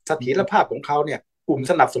เสถียรภาพของเขาเนี่ยกลุ่ม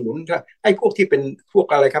สนับสนุนไอ้พวกที่เป็นพวก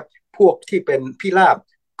อะไรครับพวกที่เป็นพี่ราบ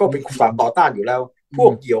ก็เป็นฝ่ายต่อต้านอยู่แล้วพว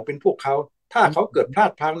กเหยี่ยวเป็นพวกเขาถ้าเขาเกิดพลา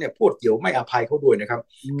ดพลั้งเนี่ยพวกเหยี่ยวไม่อภัยเขาด้วยนะครับ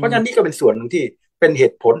เพราะฉะนั้นนี่ก็เป็นส่วนหนึ่งที่เป็นเห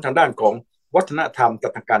ตุผลทางด้านของวัฒนธรรม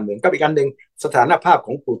ทางการเมืองก็อีกอันหนึ่งสถานภาพข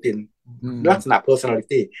องปูตินลักษณะ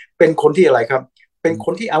personality เป็นคนที่อะไรครับเป็นค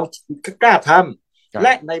นที่เอากล้าทำแล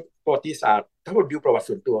ะในประวัติศาสตร์ถ้าเราดูประวัติ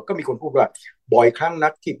ส่วนตัวก็มีคนพูดว่าบ่อยครั้งนั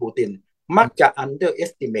กที่ปูตินมักจะ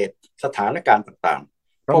underestimate สถานการณ์ต่าง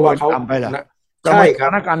ๆเพราะว่าเขาใช่ครับ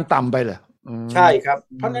สถานการณ์ต่ำไปเลยใช่ครับ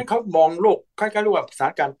เพราะนั้นเขามองโลกคล้ายๆเรียกว่าสถา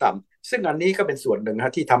นการณ์ต่ำซึ่งอันนี้ก็เป็นส่วนหนึ่ง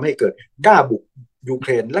ที่ทำให้เกิดกล้าบุกยูเค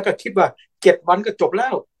รนแล้วก็คิดว่า7 วันก็จบแล้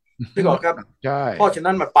วนึกออกครับเพราะฉะ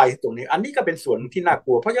นั้นมันไปตรงนี้อันนี้ก็เป็นส่วนที่น่าก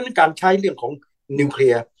ลัวเพราะฉะนั้นการใช้เรื่องของนิวเคลี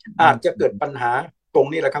ยร์อาจจะเกิดปัญหาตรง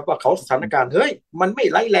นี้แหละครับว่าเขาสถานการณ์เฮ้ยมันไม่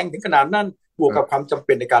ไร้แรงถึงขนาดนั้นบวกกับความจำเ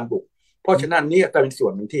ป็นในการบุกเพราะฉะนั้นนี่ก็เป็นส่ว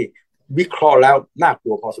นหนึ่งที่วิเคราะห์แล้วน่าก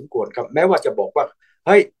ลัวพอสมควรครับแม้ว่าจะบอกว่าเ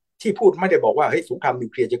ฮ้ยที่พูดไม่ได้บอกว่าเฮ้ยสงครามนิ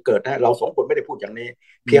วเคลียร์จะเกิดนะเรา2 คนไม่ได้พูดอย่างนี้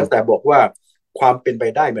เพียงแต่บอกว่าความเป็นไป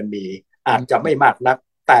ได้มันมีอาจจะไม่มากนัก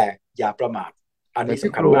แต่อย่าประมาทอันนี้ส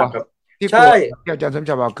ำคัญมากครับใช่ที่อาจารย์สม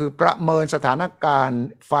ชายบอกคือประเมินสถานการณ์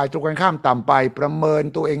ฝ่ายตรงกันข้ามต่ำไปประเมิน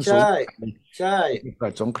ตัวเองสูงใช่เกิ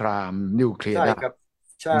ดสงครามนิวเคลียร์ได้ครับ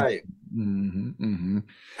ใช่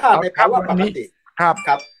ถ้าในภาวะปกติครับ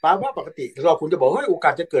ภาวะปกติเราควรจะบอกว่าโอกา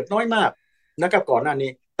สจะเกิดน้อยมากนะครับก่อนหน้านี้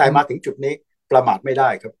แต่มาถึงจุดนี้ประมาทไม่ได้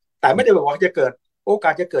ครับแต่ไม่ได้บอกว่าจะเกิดโอกา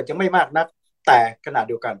สจะเกิดยังไม่มากนักแต่ขณะเ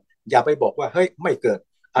ดียวกันอย่าไปบอกว่าเฮ้ยไม่เกิด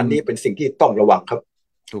อันนี้เป็นสิ่งที่ต้องระวังครับ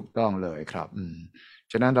ถูกต้องเลยครับ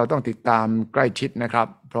ฉะนั้นเราต้องติดตามใกล้ชิดนะครับ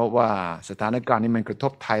เพราะว่าสถานการณ์นี้มันกระท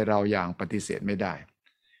บไทยเราอย่างปฏิเสธไม่ได้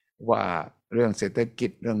ว่าเรื่องเศรษฐกิจ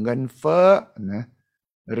เรื่องเงินเฟ้อนะ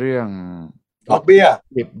เรื่องดอกเบี้ย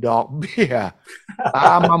ดอกเบี้ยต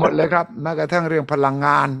ามมาหมดเลยครับแม้กระทั่งเรื่องพลังง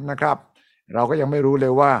านนะครับเราก็ยังไม่รู้เล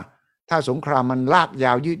ยว่าถ้าสงครามมันลากย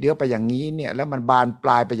าวยืดเยื้อไปอย่างนี้เนี่ยแล้วมันบานป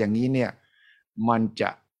ลายไปอย่างนี้เนี่ยมันจะ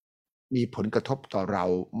มีผลกระทบต่อเรา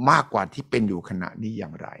มากกว่าที่เป็นอยู่ขณะนี้อย่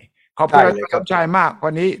างไรขอบคุณอาจารย์สมชายมาก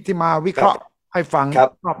วันนี้ที่มาวิเคราะห์ให้ฟัง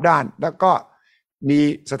รอบด้านแล้วก็มี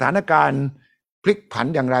สถานการณ์พลิกผัน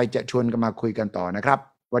อย่างไรจะชวนกันมาคุยกันต่อนะครับ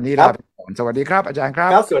วันนี้ลาไปก่อนสวัสดีครับอาจารย์ครั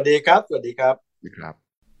บสวัสดีครับสวัสดีครับ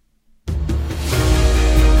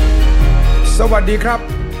สวัสดีครับ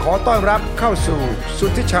ขอต้อนรับเข้าสู่สุ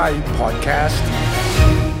ทธิชัยพอดแคสต์